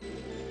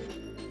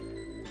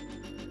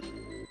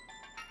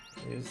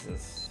 Use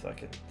this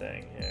fucking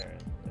thing here.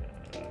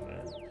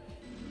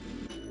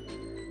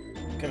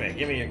 Come here,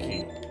 give me your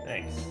key.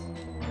 Thanks.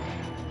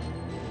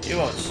 You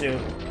won't shoot.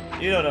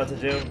 You don't know what to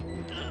do.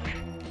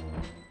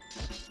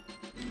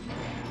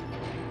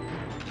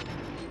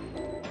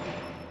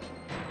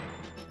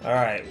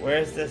 Alright,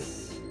 where's this?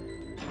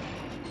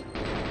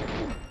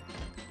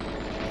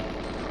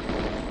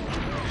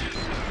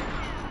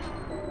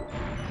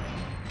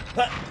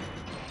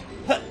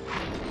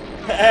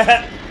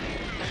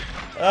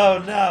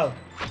 Oh no!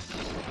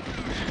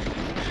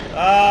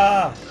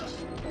 Ah!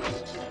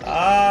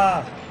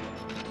 Ah!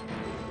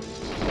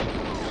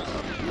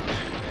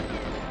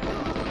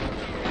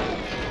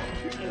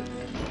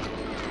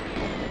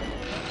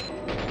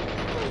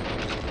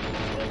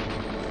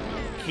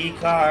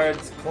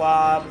 Keycards,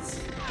 Klobbs.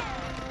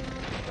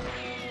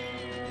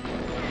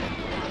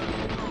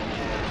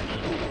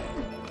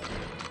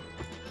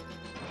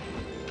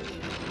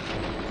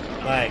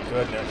 My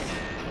goodness.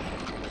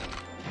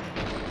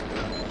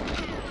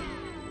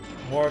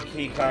 More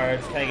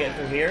keycards. Can I get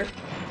through here?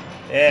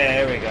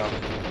 Yeah, there we go.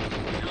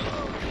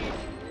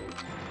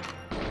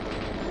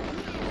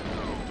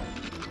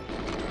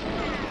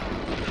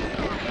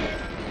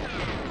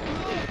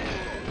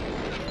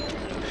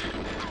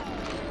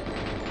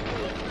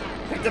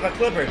 Picked up a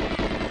clipper.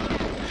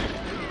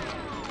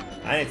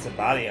 I need some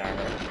body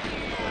armor.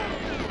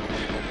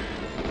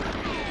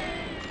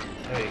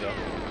 There you go.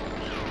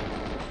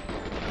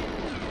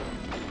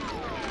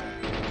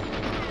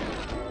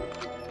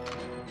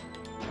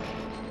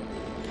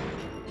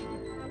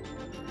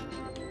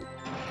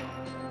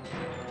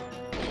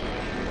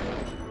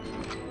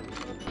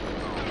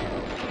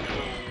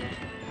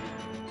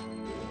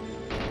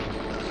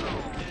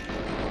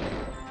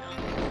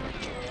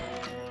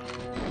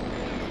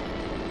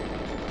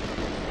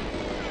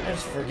 I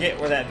just forget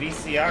where that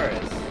VCR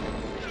is.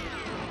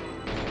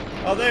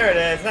 Oh, there it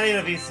is. Not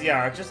even a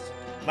VCR. It's just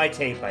my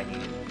tape I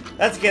need.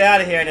 Let's get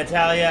out of here,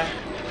 Natalia.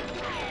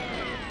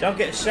 Don't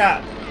get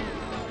shot.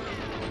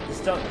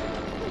 Just don't...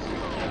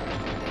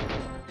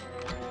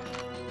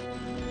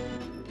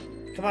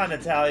 Come on,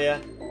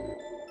 Natalia.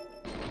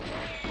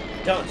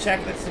 Don't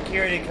check the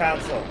security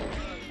console.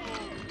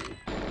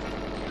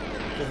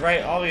 Because,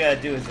 right, all we gotta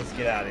do is just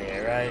get out of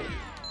here, right?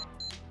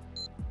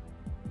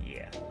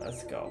 Yeah,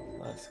 let's go.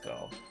 Let's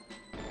go.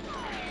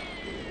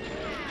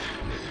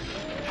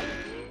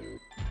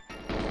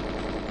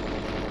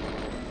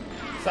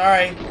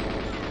 Sorry.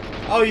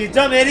 Oh, you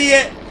dumb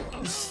idiot!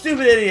 You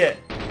stupid idiot!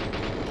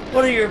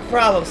 What are your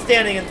problems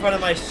standing in front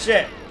of my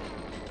shit?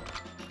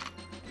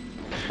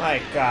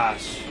 My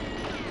gosh.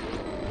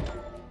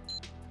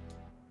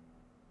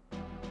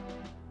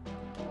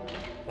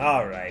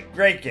 Alright,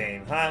 great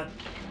game, huh?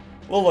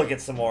 We'll look at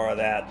some more of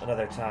that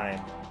another time.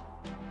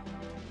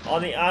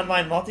 On the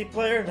online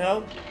multiplayer?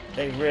 No?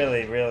 They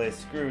really, really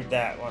screwed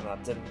that one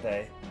up, didn't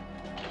they?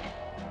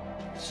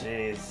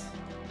 Jeez.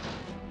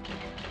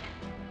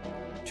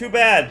 Too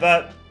bad,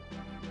 but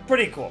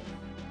pretty cool.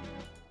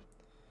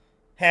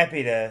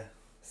 Happy to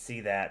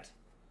see that.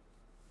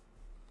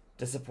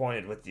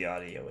 Disappointed with the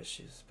audio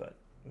issues, but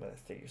I'm gonna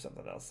figure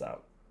something else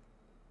out.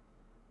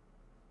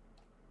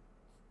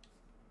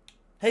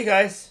 Hey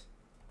guys,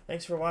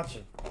 thanks for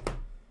watching.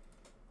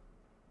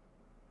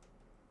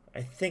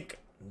 I think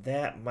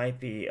that might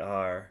be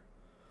our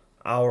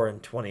hour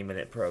and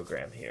 20-minute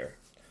program here.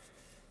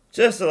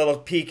 Just a little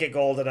peek at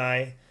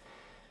Goldeneye.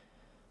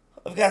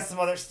 I've got some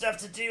other stuff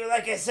to do.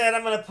 Like I said,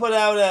 I'm going to put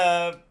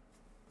out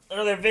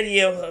another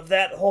video of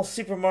that whole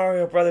Super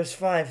Mario Brothers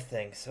 5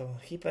 thing, so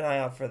keep an eye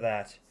out for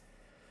that.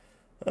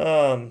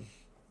 But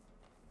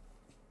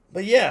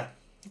yeah,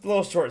 a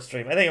little short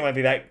stream. I think I might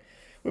be back.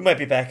 We might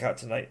be back out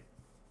tonight.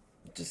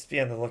 Just be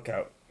on the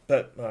lookout.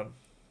 But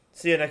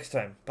see you next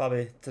time.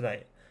 Probably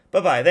tonight.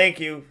 Bye-bye.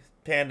 Thank you,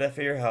 Panda,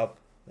 for your help.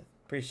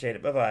 Appreciate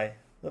it. Bye-bye.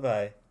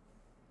 Bye-bye.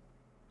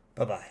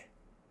 Bye-bye.